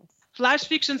fiction. Flash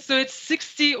fiction, so it's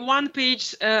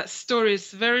 61-page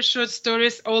stories, very short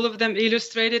stories, all of them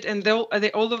illustrated, and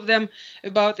they all of them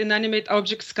about inanimate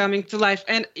objects coming to life.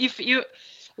 And if you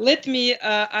let me,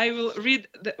 I will read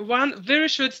one very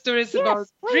short stories about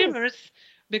dreamers,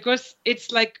 because it's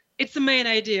the main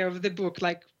idea of the book,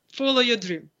 like follow your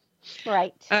dream.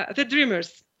 Right. The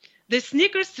dreamers. The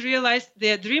sneakers realized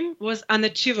their dream was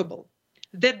unachievable.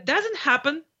 That doesn't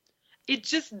happen. It's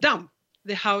just dumb.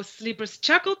 The house sleepers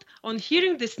chuckled on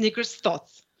hearing the sneakers'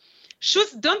 thoughts. Shoes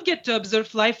don't get to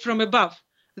observe life from above.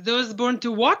 Those born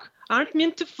to walk aren't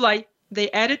meant to fly,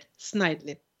 they added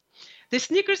snidely. The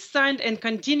sneakers signed and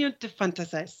continued to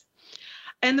fantasize.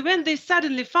 And when they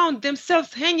suddenly found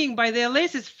themselves hanging by their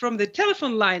laces from the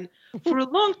telephone line, for a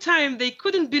long time they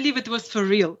couldn't believe it was for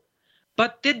real.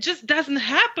 But that just doesn't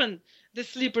happen, the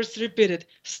sleepers repeated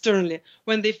sternly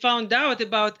when they found out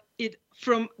about it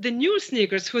from the new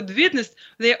sneakers who'd witnessed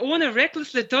their owner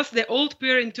recklessly toss the old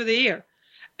pair into the air.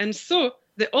 And so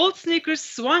the old sneakers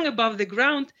swung above the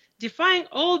ground, defying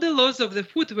all the laws of the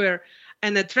footwear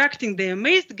and attracting the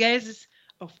amazed gazes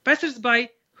of passersby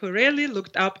who rarely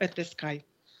looked up at the sky.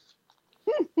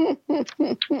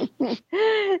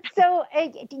 So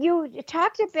you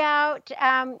talked about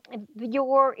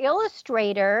your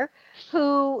illustrator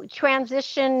who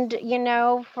transitioned,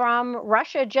 from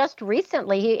Russia just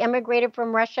recently. He immigrated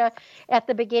from Russia at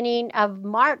the beginning of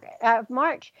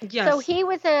March. Yes. So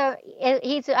he's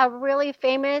a really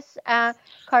famous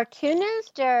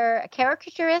cartoonist or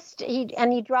caricaturist.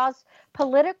 He draws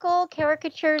political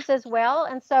caricatures as well,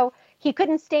 and so he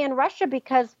couldn't stay in Russia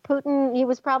because he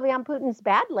was probably on Putin's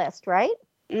bad list, right?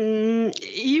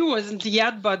 He wasn't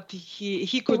yet, but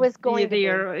he could be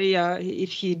there. Yeah,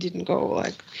 if he didn't go,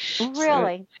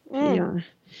 Really? Yeah.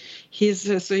 He's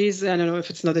I don't know if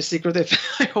it's not a secret.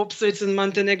 I hope so. It's in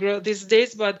Montenegro these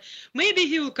days, but maybe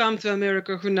he will come to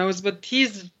America. Who knows? But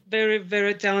he's very,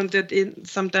 very talented.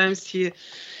 Sometimes he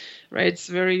writes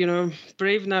very,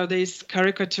 brave nowadays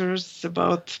caricatures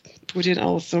about Putin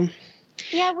also.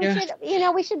 Yeah,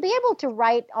 we should be able to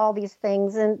write all these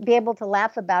things and be able to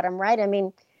laugh about them, right? I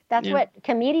mean, that's what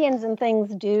comedians and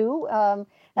things do.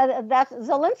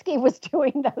 Zelensky was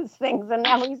doing those things, and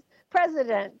now he's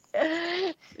president.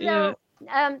 So,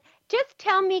 just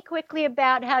tell me quickly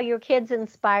about how your kids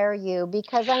inspire you,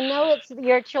 because I know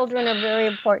your children are very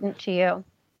important to you.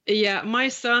 Yeah, my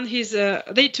son,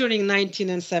 they turning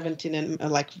 19 and 17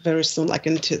 and like very soon, like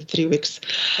in 3 weeks.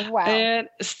 Wow. And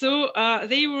so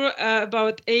they were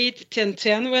about 8,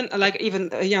 10 when, like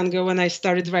even younger, when I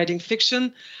started writing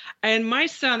fiction. And my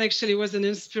son actually was an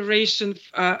inspiration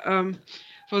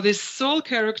for this soul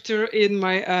character in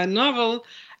my novel.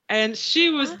 And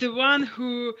she was the one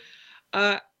who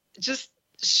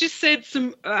she said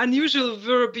some unusual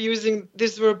verb using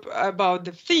this verb about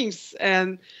the things.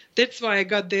 And that's why I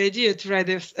got the idea to write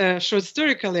a short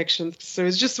story collection. So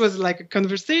it just was like a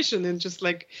conversation and just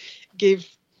like gave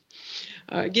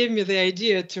me the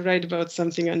idea to write about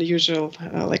something unusual,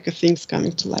 like things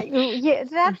coming to life. Yeah,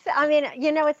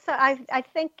 I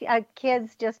think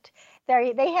kids just,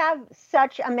 they have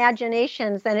such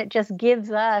imaginations, and it just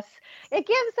gives us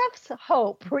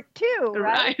hope too,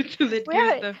 right? Hope.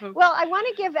 Well, I want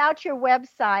to give out your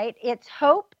website. It's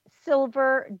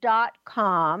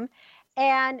hopesilver.com.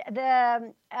 And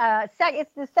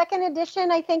it's the second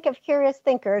edition, I think, of Curious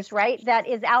Thinkers, right? That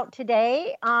is out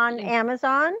today on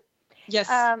Amazon. Yes,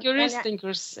 Curious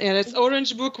Thinkers. And it's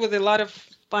orange book with a lot of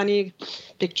funny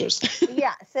pictures.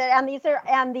 Yes, and these are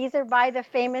by the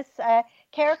famous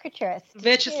caricaturist.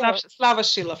 Slava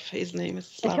Shilov, his name is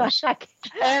Slava Shilov.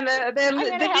 And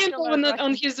the info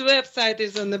on his website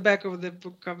is on the back of the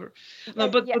book cover. No,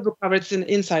 but the book cover, it's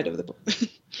inside of the book.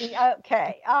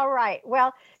 Okay, all right.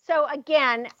 Well, so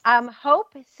again,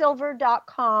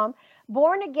 hopesilver.com.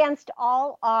 Born Against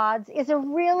All Odds is a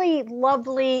really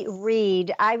lovely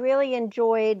read. I really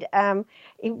enjoyed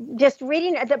just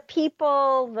reading the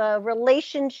people, the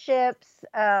relationships,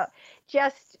 about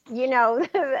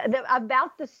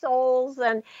the souls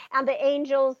and the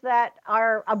angels that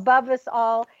are above us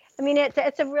all. I mean,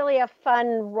 it's really a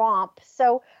fun romp.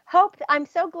 So Hope, I'm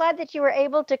so glad that you were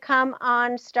able to come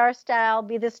on Star Style,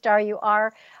 Be the Star You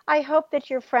Are. I hope that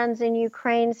your friends in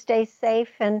Ukraine stay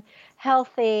safe and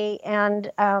healthy.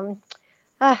 And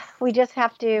we have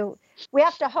to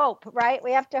hope, right?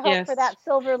 We have to hope for that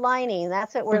silver lining.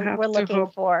 That's what we're looking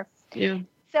for. Yeah.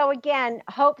 So again,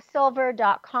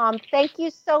 hopesilver.com. Thank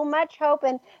you so much, Hope,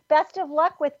 and best of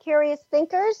luck with Curious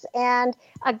Thinkers, and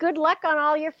good luck on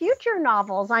all your future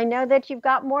novels. I know that you've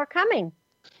got more coming.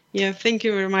 Yeah, thank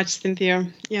you very much,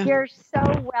 Cynthia. Yeah. You're so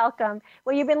welcome.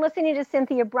 Well, you've been listening to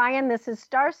Cynthia Bryan. This is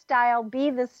Star Style, Be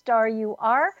the Star You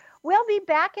Are. We'll be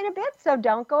back in a bit, so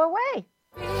don't go away.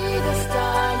 Be the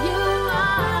star you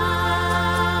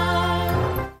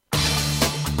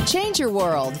are. Change your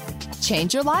world.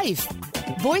 Change your life.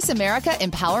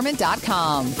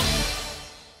 VoiceAmericaEmpowerment.com.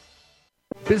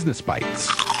 Business Bites.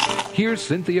 Here's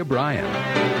Cynthia Bryan.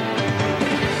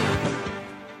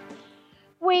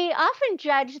 We often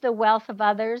judge the wealth of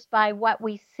others by what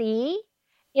we see.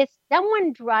 Is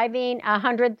someone driving a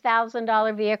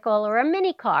 $100,000 vehicle or a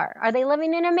mini car? Are they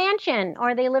living in a mansion,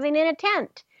 or are they living in a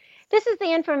tent? This is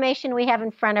the information we have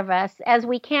in front of us, as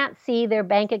we can't see their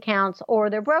bank accounts or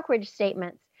their brokerage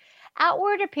statements.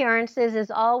 Outward appearances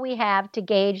is all we have to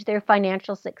gauge their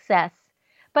financial success.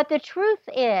 But the truth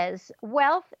is,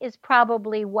 wealth is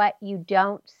probably what you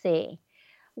don't see.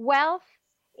 Wealth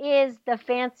is the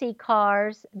fancy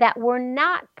cars that were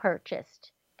not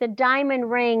purchased, the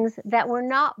diamond rings that were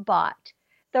not bought,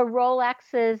 the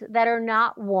Rolexes that are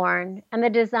not worn, and the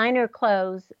designer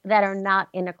clothes that are not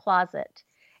in a closet.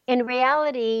 In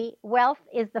reality, wealth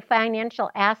is the financial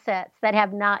assets that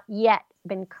have not yet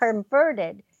been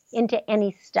converted into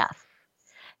any stuff.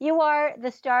 You are the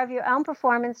star of your own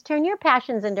performance. Turn your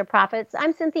passions into profits.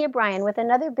 I'm Cynthia Bryan with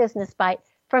another Business Bite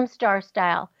from Star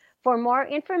Style. For more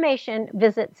information,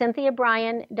 visit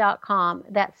CynthiaBryan.com.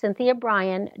 That's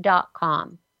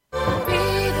CynthiaBryan.com. Be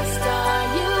the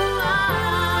star you are.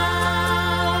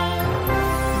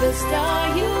 The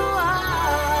star you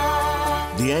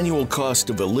are. The annual cost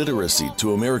of illiteracy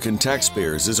to American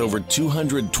taxpayers is over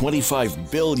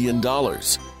 $225 billion.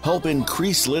 Help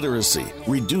increase literacy,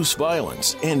 reduce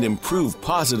violence, and improve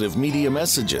positive media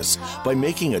messages by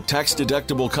making a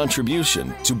tax-deductible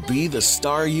contribution to Be the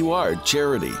Star You Are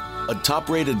charity. A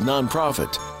top-rated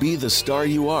nonprofit, Be the Star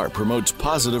You Are promotes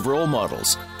positive role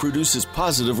models, produces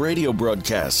positive radio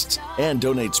broadcasts, and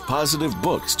donates positive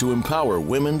books to empower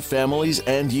women, families,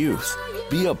 and youth.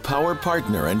 Be a power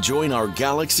partner and join our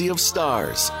galaxy of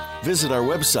stars. Visit our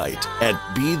website at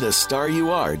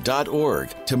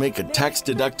BeTheStarYouAre.org to make a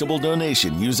tax-deductible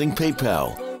donation using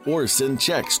PayPal, or send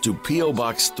checks to P.O.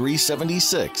 Box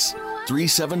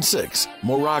 376,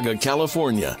 Moraga,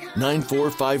 California,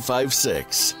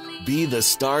 94556.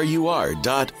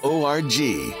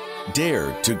 BeTheStarYouAre.org.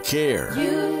 Dare to care.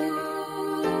 You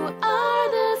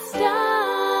are the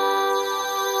star.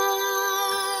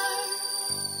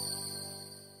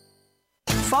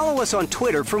 Follow us on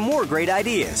Twitter for more great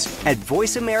ideas at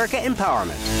Voice America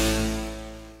Empowerment.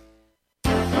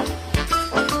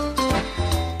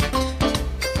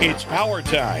 It's power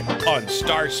time on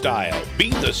Star Style.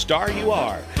 Be the star you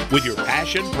are with your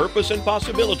passion, purpose, and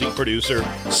possibility producer,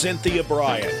 Cynthia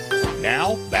Bryan.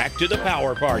 Now, back to the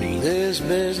Power Party. This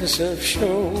business of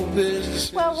show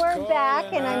business. Well, we're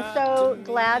back, and I'm so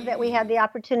glad that we had the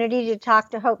opportunity to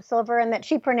talk to Hope Silver and that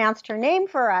she pronounced her name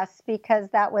for us, because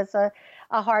that was a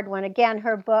hard one. Again,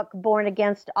 her book, Born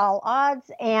Against All Odds,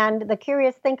 and The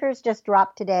Curious Thinkers just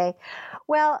dropped today.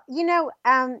 Well,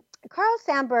 Carl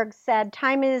Sandburg said,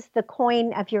 time is the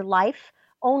coin of your life.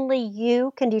 Only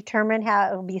you can determine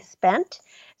how it will be spent.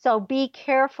 So be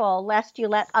careful lest you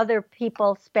let other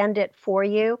people spend it for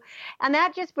you. And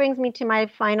that just brings me to my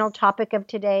final topic of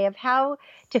today, of how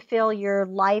to fill your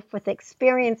life with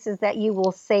experiences that you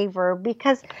will savor,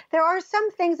 because there are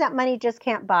some things that money just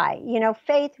can't buy.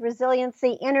 Faith,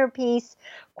 resiliency, inner peace,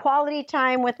 quality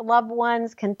time with loved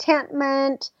ones,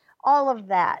 contentment, all of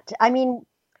that. I mean,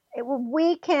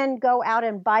 we can go out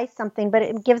and buy something, but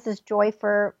it gives us joy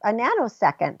for a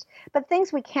nanosecond. But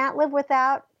things we can't live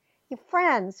without, your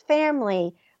friends,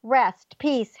 family, rest,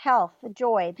 peace, health,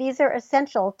 joy, these are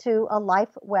essential to a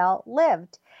life well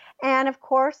lived. And of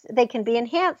course, they can be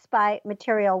enhanced by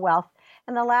material wealth.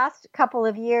 And the last couple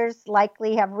of years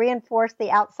likely have reinforced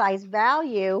the outsized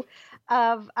value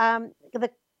of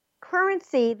the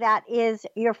currency that is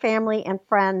your family and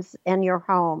friends in your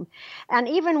home. And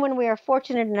even when we are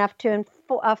fortunate enough to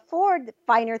afford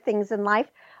finer things in life,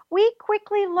 we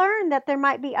quickly learn that there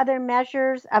might be other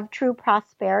measures of true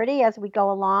prosperity as we go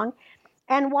along.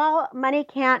 And while money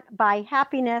can't buy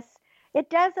happiness, it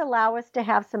does allow us to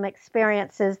have some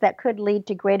experiences that could lead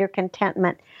to greater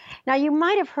contentment. Now, you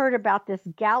might have heard about this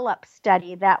Gallup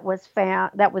study that was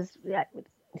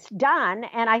done,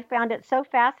 and I found it so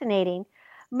fascinating.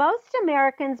 Most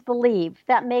Americans believe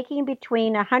that making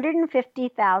between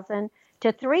 $150,000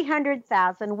 to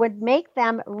 $300,000 would make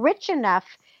them rich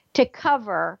enough to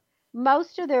cover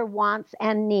most of their wants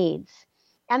and needs.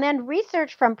 And then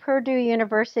research from Purdue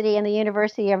University and the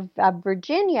University of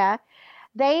Virginia,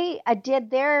 they did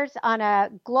theirs on a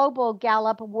global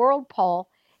Gallup world poll.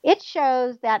 It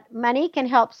shows that money can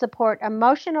help support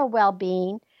emotional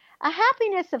well-being, a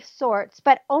happiness of sorts,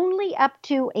 but only up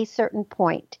to a certain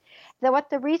point. What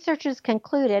the researchers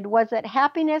concluded was that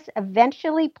happiness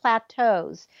eventually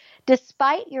plateaus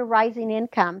despite your rising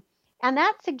income. And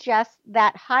that suggests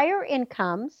that higher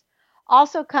incomes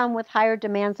also come with higher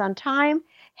demands on time,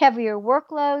 heavier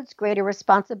workloads, greater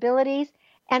responsibilities,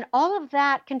 and all of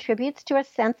that contributes to a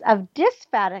sense of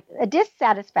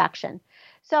dissatisfaction.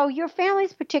 So your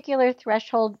family's particular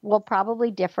threshold will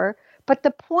probably differ, but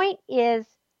the point is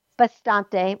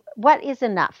bastante. What is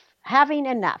enough? Having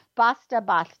enough. Basta,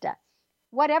 basta.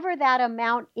 Whatever that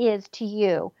amount is to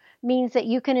you means that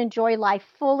you can enjoy life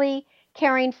fully,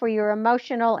 caring for your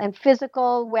emotional and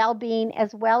physical well-being,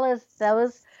 as well as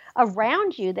those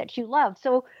around you that you love.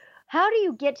 So how do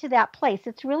you get to that place?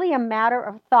 It's really a matter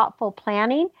of thoughtful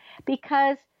planning,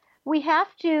 because we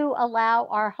have to allow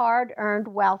our hard-earned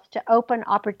wealth to open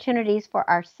opportunities for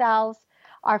ourselves,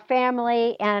 our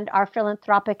family, and our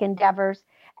philanthropic endeavors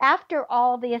after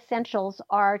all the essentials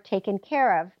are taken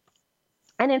care of.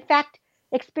 And in fact,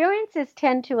 experiences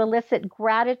tend to elicit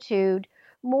gratitude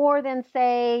more than,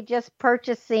 say, just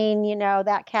purchasing,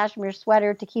 that cashmere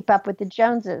sweater to keep up with the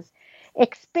Joneses.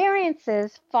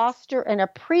 Experiences foster an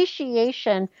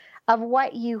appreciation of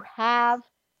what you have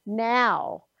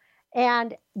now,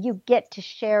 and you get to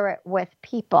share it with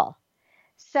people.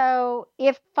 So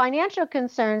if financial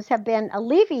concerns have been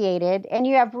alleviated and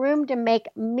you have room to make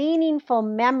meaningful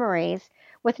memories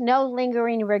with no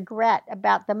lingering regret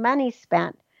about the money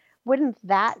spent, wouldn't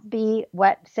that be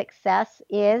what success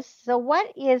is? So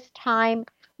what is time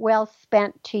well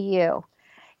spent to you?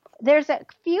 There's a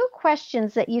few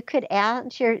questions that you could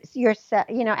ask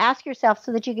yourself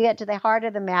so that you get to the heart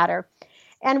of the matter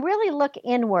and really look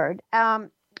inward.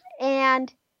 And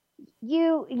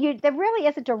there really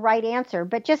isn't a right answer,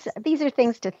 but just these are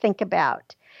things to think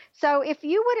about. So if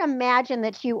you would imagine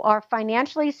that you are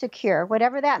financially secure,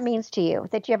 whatever that means to you,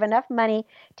 that you have enough money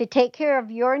to take care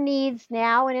of your needs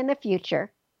now and in the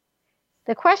future,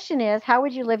 the question is, how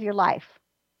would you live your life?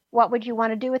 What would you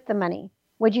want to do with the money?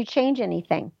 Would you change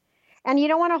anything? And you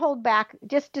don't want to hold back.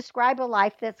 Just describe a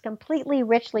life that's completely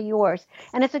richly yours.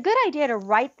 And it's a good idea to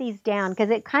write these down,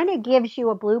 because it kind of gives you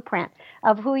a blueprint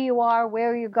of who you are,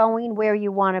 where you're going, where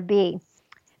you want to be.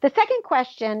 The second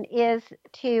question is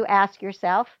to ask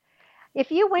yourself, if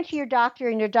you went to your doctor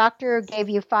and your doctor gave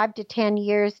you 5 to 10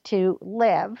 years to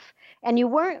live, and you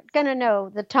weren't going to know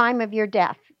the time of your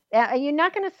death, you're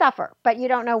not going to suffer, but you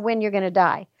don't know when you're going to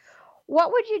die.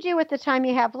 What would you do with the time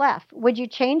you have left? Would you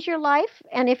change your life?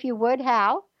 And if you would,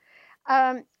 how?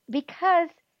 Because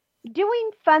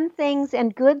doing fun things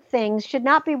and good things should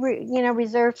not be,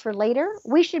 reserved for later.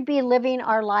 We should be living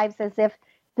our lives as if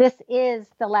this is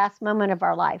the last moment of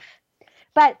our life.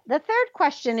 But the third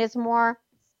question is more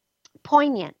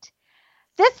poignant.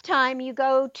 This time you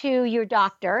go to your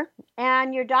doctor,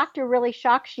 and your doctor really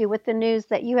shocks you with the news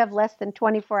that you have less than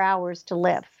 24 hours to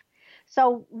live.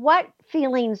 So what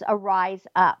feelings arise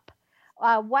up?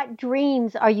 What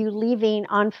dreams are you leaving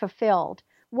unfulfilled?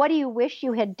 What do you wish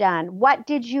you had done? What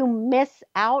did you miss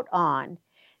out on?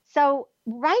 So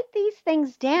write these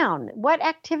things down. What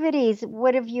activities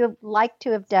would have you liked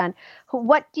to have done?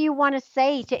 What do you want to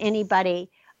say to anybody?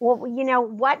 Well,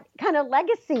 what kind of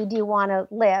legacy do you want to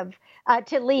leave?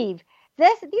 These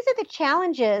are the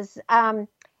challenges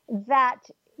that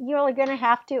you're going to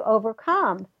have to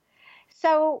overcome.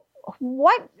 So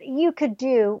what you could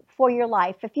do for your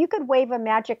life, if you could wave a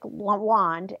magic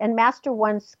wand and master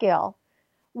one skill,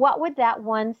 what would that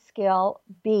one skill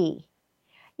be?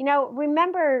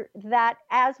 Remember that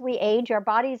as we age, our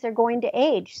bodies are going to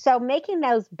age. So making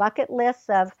those bucket lists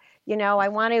of, I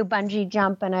want to bungee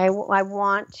jump and I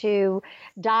want to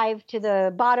dive to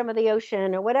the bottom of the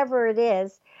ocean or whatever it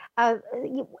is,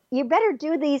 you better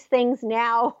do these things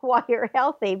now while you're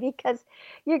healthy, because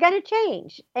you're going to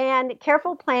change, and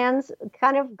careful plans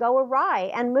kind of go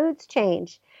awry and moods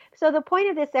change. So the point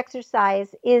of this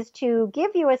exercise is to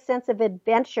give you a sense of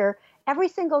adventure every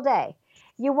single day.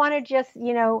 You want to just,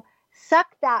 suck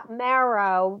that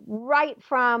marrow right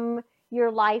from your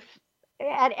life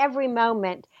at every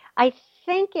moment. I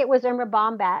think it was Erma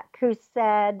Bombeck who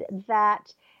said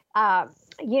that, I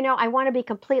want to be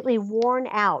completely worn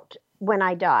out when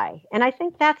I die. And I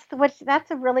think that's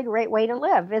a really great way to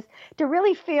live, is to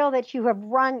really feel that you have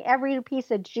wrung every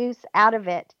piece of juice out of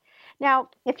it. Now,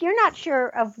 if you're not sure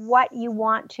of what you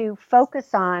want to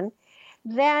focus on,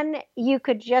 then you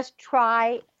could just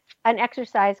try an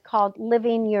exercise called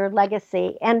Living Your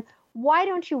Legacy. And why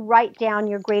don't you write down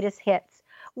your greatest hits?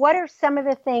 What are some of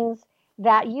the things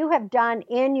that you have done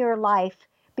in your life?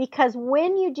 Because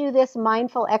when you do this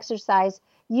mindful exercise,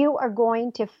 you are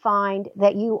going to find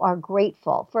that you are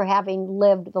grateful for having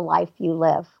lived the life you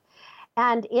live.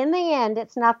 And in the end,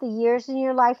 it's not the years in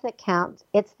your life that count.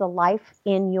 It's the life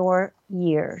in your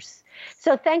years.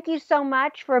 So thank you so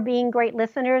much for being great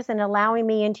listeners and allowing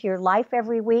me into your life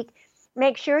every week.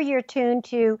 Make sure you're tuned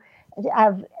to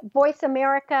Voice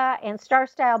America and Star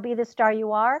Style, Be the Star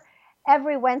You Are,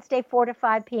 every Wednesday, 4 to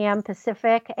 5 p.m.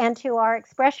 Pacific, and to our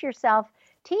Express Yourself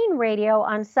Teen Radio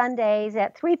on Sundays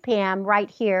at 3 p.m. right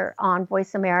here on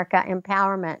Voice America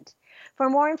Empowerment. For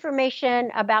more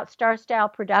information about Star Style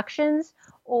Productions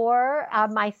or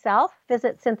myself,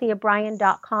 visit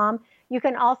CynthiaBryan.com. You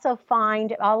can also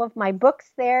find all of my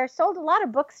books there. Sold a lot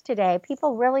of books today.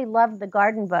 People really love the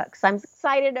garden books. I'm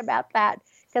excited about that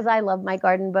because I love my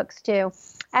garden books too.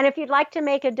 And if you'd like to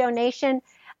make a donation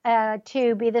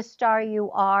to Be the Star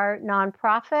You Are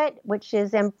nonprofit, which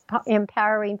is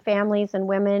empowering families and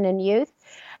women and youth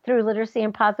through literacy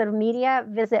and positive media,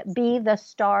 visit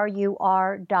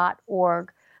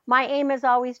BeTheStarYouAre.org. My aim is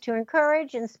always to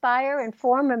encourage, inspire,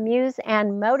 inform, amuse,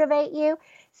 and motivate you.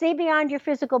 See beyond your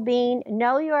physical being.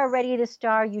 Know you are already the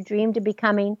star you dream to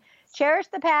becoming. Cherish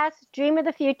the past, dream of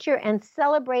the future, and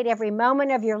celebrate every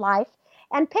moment of your life.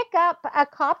 And pick up a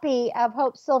copy of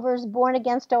Hope Silver's Born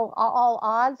Against All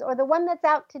Odds, or the one that's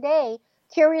out today,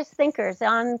 Curious Thinkers,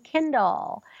 on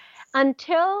Kindle.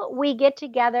 Until we get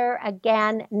together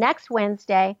again next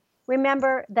Wednesday,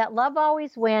 remember that love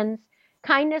always wins,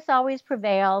 kindness always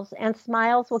prevails, and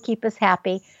smiles will keep us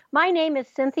happy. My name is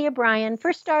Cynthia Bryan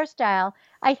for Star Style.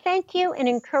 I thank you and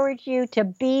encourage you to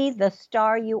be the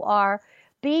star you are.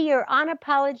 Be your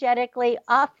unapologetically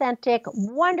authentic,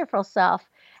 wonderful self,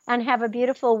 and have a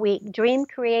beautiful week. Dream,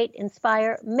 create,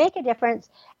 inspire, make a difference,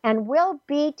 and we'll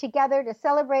be together to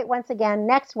celebrate once again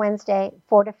next Wednesday,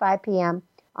 4 to 5 p.m.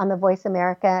 on the Voice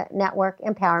America Network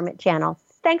Empowerment Channel.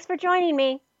 Thanks for joining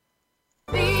me.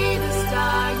 Be the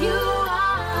star you are.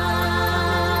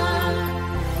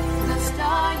 The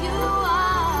star you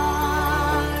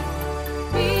are.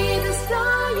 Be the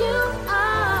star you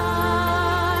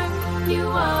are. You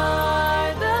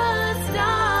are the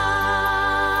star.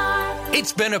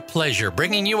 It's been a pleasure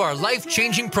bringing you our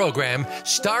life-changing program,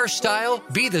 Star Style,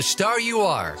 Be the Star You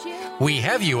Are. We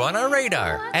have you on our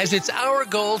radar, as it's our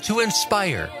goal to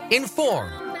inspire, inform,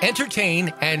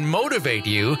 entertain, and motivate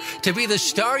you to be the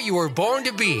star you were born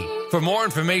to be. For more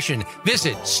information,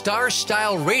 visit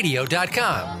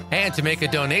starstyleradio.com. And to make a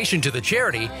donation to the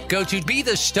charity, go to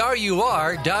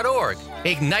BeTheStarYouAre.org.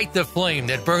 Ignite the flame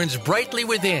that burns brightly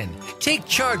within. Take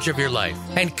charge of your life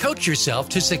and coach yourself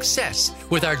to success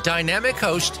with our dynamic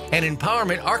host and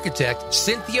empowerment architect,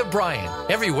 Cynthia Bryan,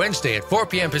 every Wednesday at 4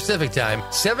 p.m. Pacific Time,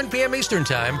 7 p.m. Eastern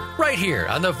Time, right here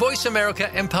on the Voice America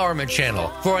Empowerment Channel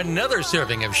for another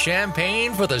serving of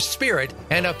champagne for the spirit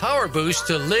and a power boost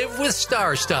to live with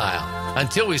Star Style.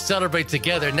 Until we celebrate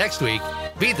together next week,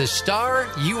 be the star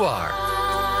you are.